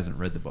guy hasn't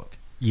read the book.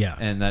 Yeah.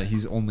 And that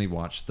he's only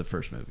watched the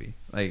first movie.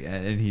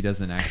 And he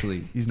doesn't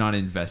actually, he's not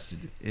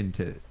invested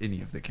into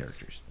any of the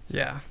characters.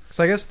 Yeah.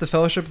 So I guess the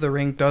Fellowship of the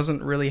Ring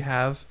doesn't really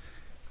have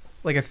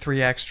a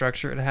 3-act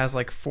structure. It has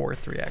 4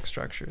 3-act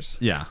structures.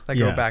 Yeah. That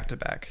go back to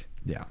back.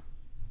 Yeah.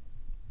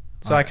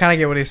 So I kind of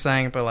get what he's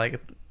saying, but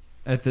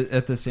at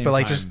the same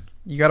time, just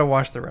you got to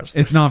watch the rest.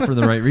 It's not for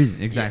the right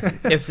reason.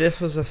 Exactly. If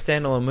this was a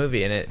standalone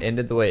movie and it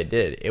ended the way it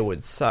did, it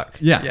would suck.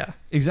 Yeah. Yeah.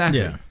 Exactly.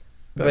 Yeah.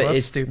 But that's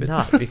it's stupid.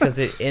 not because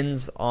it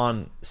ends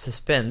on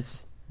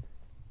suspense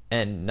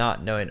and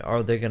not knowing,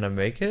 are they going to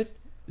make it?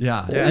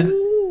 Yeah. Yeah. And,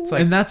 It's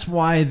and that's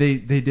why they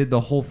did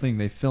the whole thing.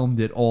 They filmed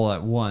it all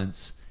at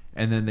once.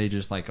 And then they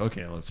just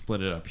okay, let's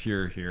split it up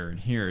here, here, and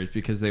here. Is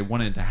because they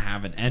wanted to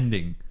have an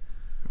ending,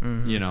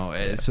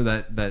 so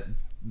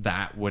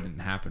that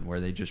wouldn't happen where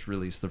they just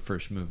released the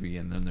first movie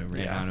and then they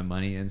ran out of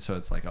money. And so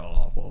it's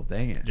oh, well,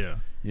 dang it. Yeah.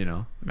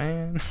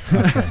 Man.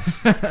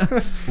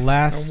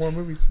 Last No more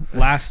movies.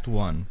 last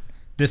one.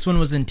 This one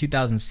was in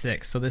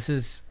 2006, so this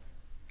is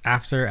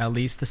after at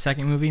least the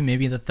second movie,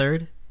 maybe the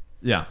third.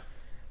 Yeah.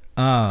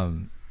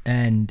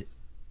 And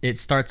it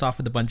starts off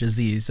with a bunch of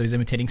Z's, so he's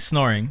imitating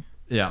snoring.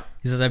 Yeah.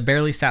 He says, I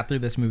barely sat through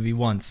this movie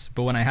once,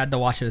 but when I had to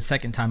watch it a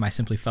second time, I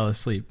simply fell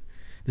asleep.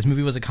 This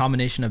movie was a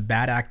combination of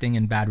bad acting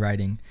and bad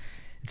writing.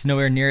 It's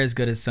nowhere near as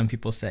good as some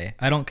people say.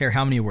 I don't care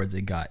how many awards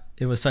it got.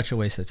 It was such a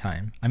waste of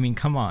time. I mean,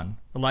 come on.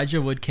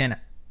 Elijah Wood can't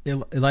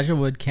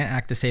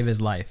act to save his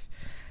life.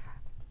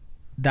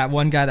 That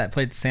one guy that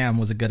played Sam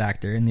was a good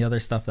actor in the other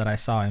stuff that I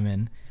saw him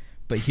in,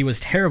 but he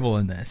was terrible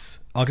in this.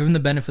 I'll give him the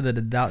benefit of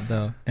the doubt,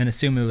 though, and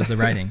assume it was the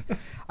writing.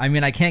 I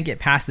mean, I can't get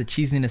past the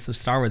cheesiness of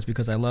Star Wars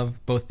because I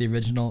love both the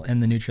original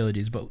and the new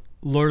trilogies, but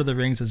Lord of the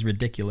Rings is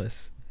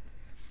ridiculous.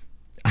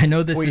 I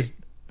know this is...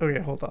 Okay,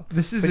 hold on.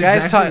 This is the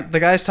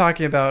guy's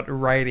talking about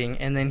writing,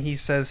 and then he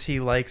says he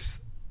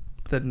likes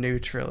the new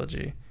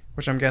trilogy.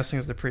 which I'm guessing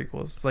is the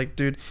prequels. It's like,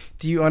 dude,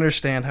 do you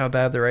understand how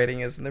bad the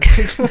writing is in the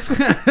prequels?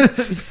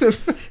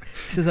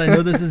 He says, I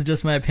know this is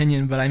just my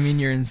opinion, but I mean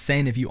you're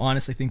insane if you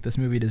honestly think this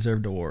movie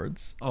deserved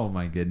awards. Oh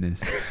my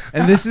goodness.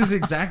 And this is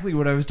exactly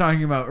what I was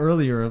talking about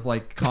earlier of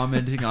like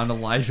commenting on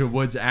Elijah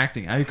Wood's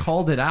acting. I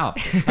called it out.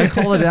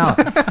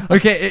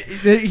 Okay,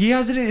 he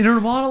has an inner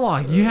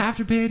monologue. You have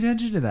to pay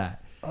attention to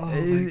that. Oh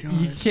my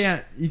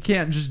gosh. You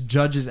can't just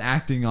judge his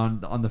acting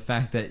on the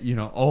fact that,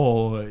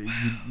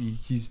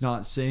 he's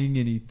not saying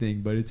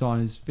anything, but it's on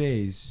his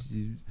face.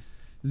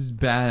 This is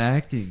bad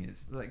acting.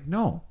 It's like,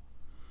 no.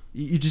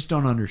 You just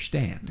don't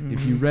understand. Mm-hmm.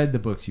 If you read the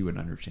books, you would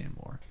understand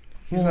more.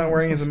 He's not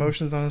wearing his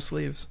emotions on his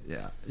sleeves.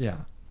 Yeah.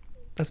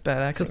 That's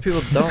bad acting. Because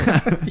people don't.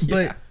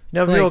 Yeah.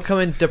 But people come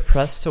in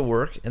depressed to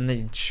work and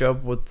they show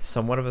up with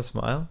somewhat of a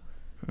smile.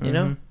 You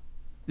know?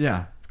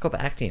 Yeah. It's called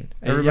acting.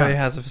 Everybody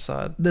has a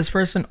facade. This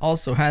person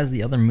also has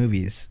the other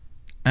movies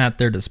at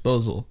their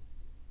disposal.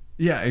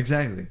 Yeah,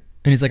 exactly.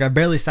 And he's like, I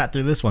barely sat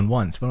through this one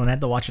once, but when I had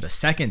to watch it a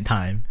second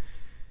time,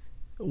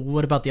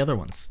 what about the other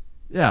ones?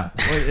 Yeah.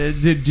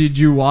 Did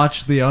you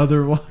watch the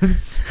other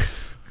ones?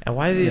 And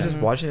why is he just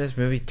watching this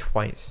movie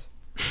twice?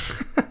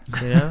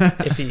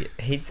 If he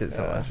hates it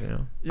so much,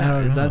 Yeah, I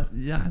don't know.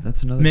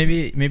 That's another.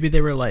 Maybe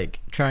they were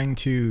like trying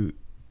to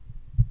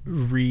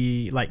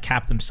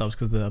cap themselves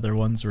because the other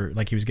ones were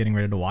like he was getting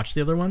ready to watch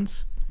the other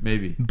ones.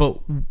 Maybe. But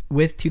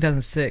with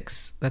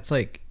 2006, that's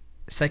like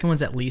second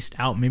one's at least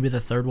out. Maybe the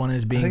third one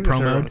is being I think the third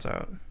promoted. one's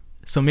out.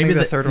 So maybe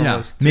the third one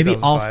was maybe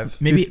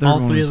 2005.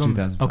 all three of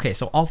them. Okay,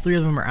 so all three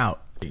of them are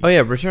out. Oh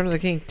yeah, Return of the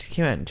King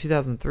came out in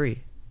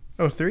 2003.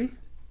 Oh, 3? Yeah.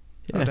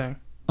 Oh, dang.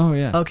 Oh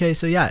yeah. Okay,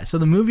 so so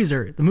the movies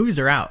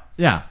are out.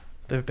 Yeah,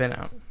 They've been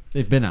out.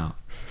 they've been out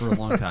for a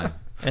long time.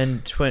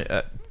 And Twin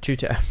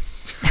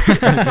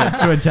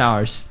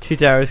Towers. Two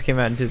Towers came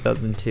out in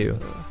 2002.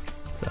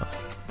 So,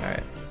 All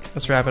right,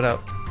 let's wrap it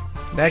up.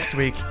 Next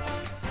week,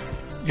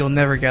 you'll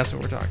never guess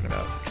what we're talking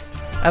about.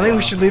 I think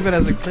we should leave it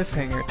as a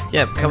cliffhanger.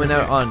 yeah, coming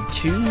out on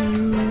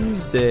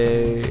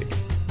Tuesday.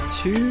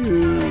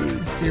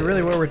 See,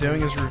 really what we're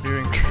doing is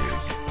reviewing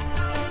reviews.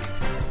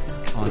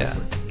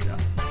 Honestly.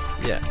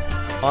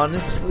 Yeah.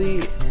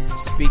 Honestly,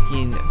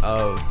 speaking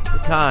of the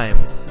time,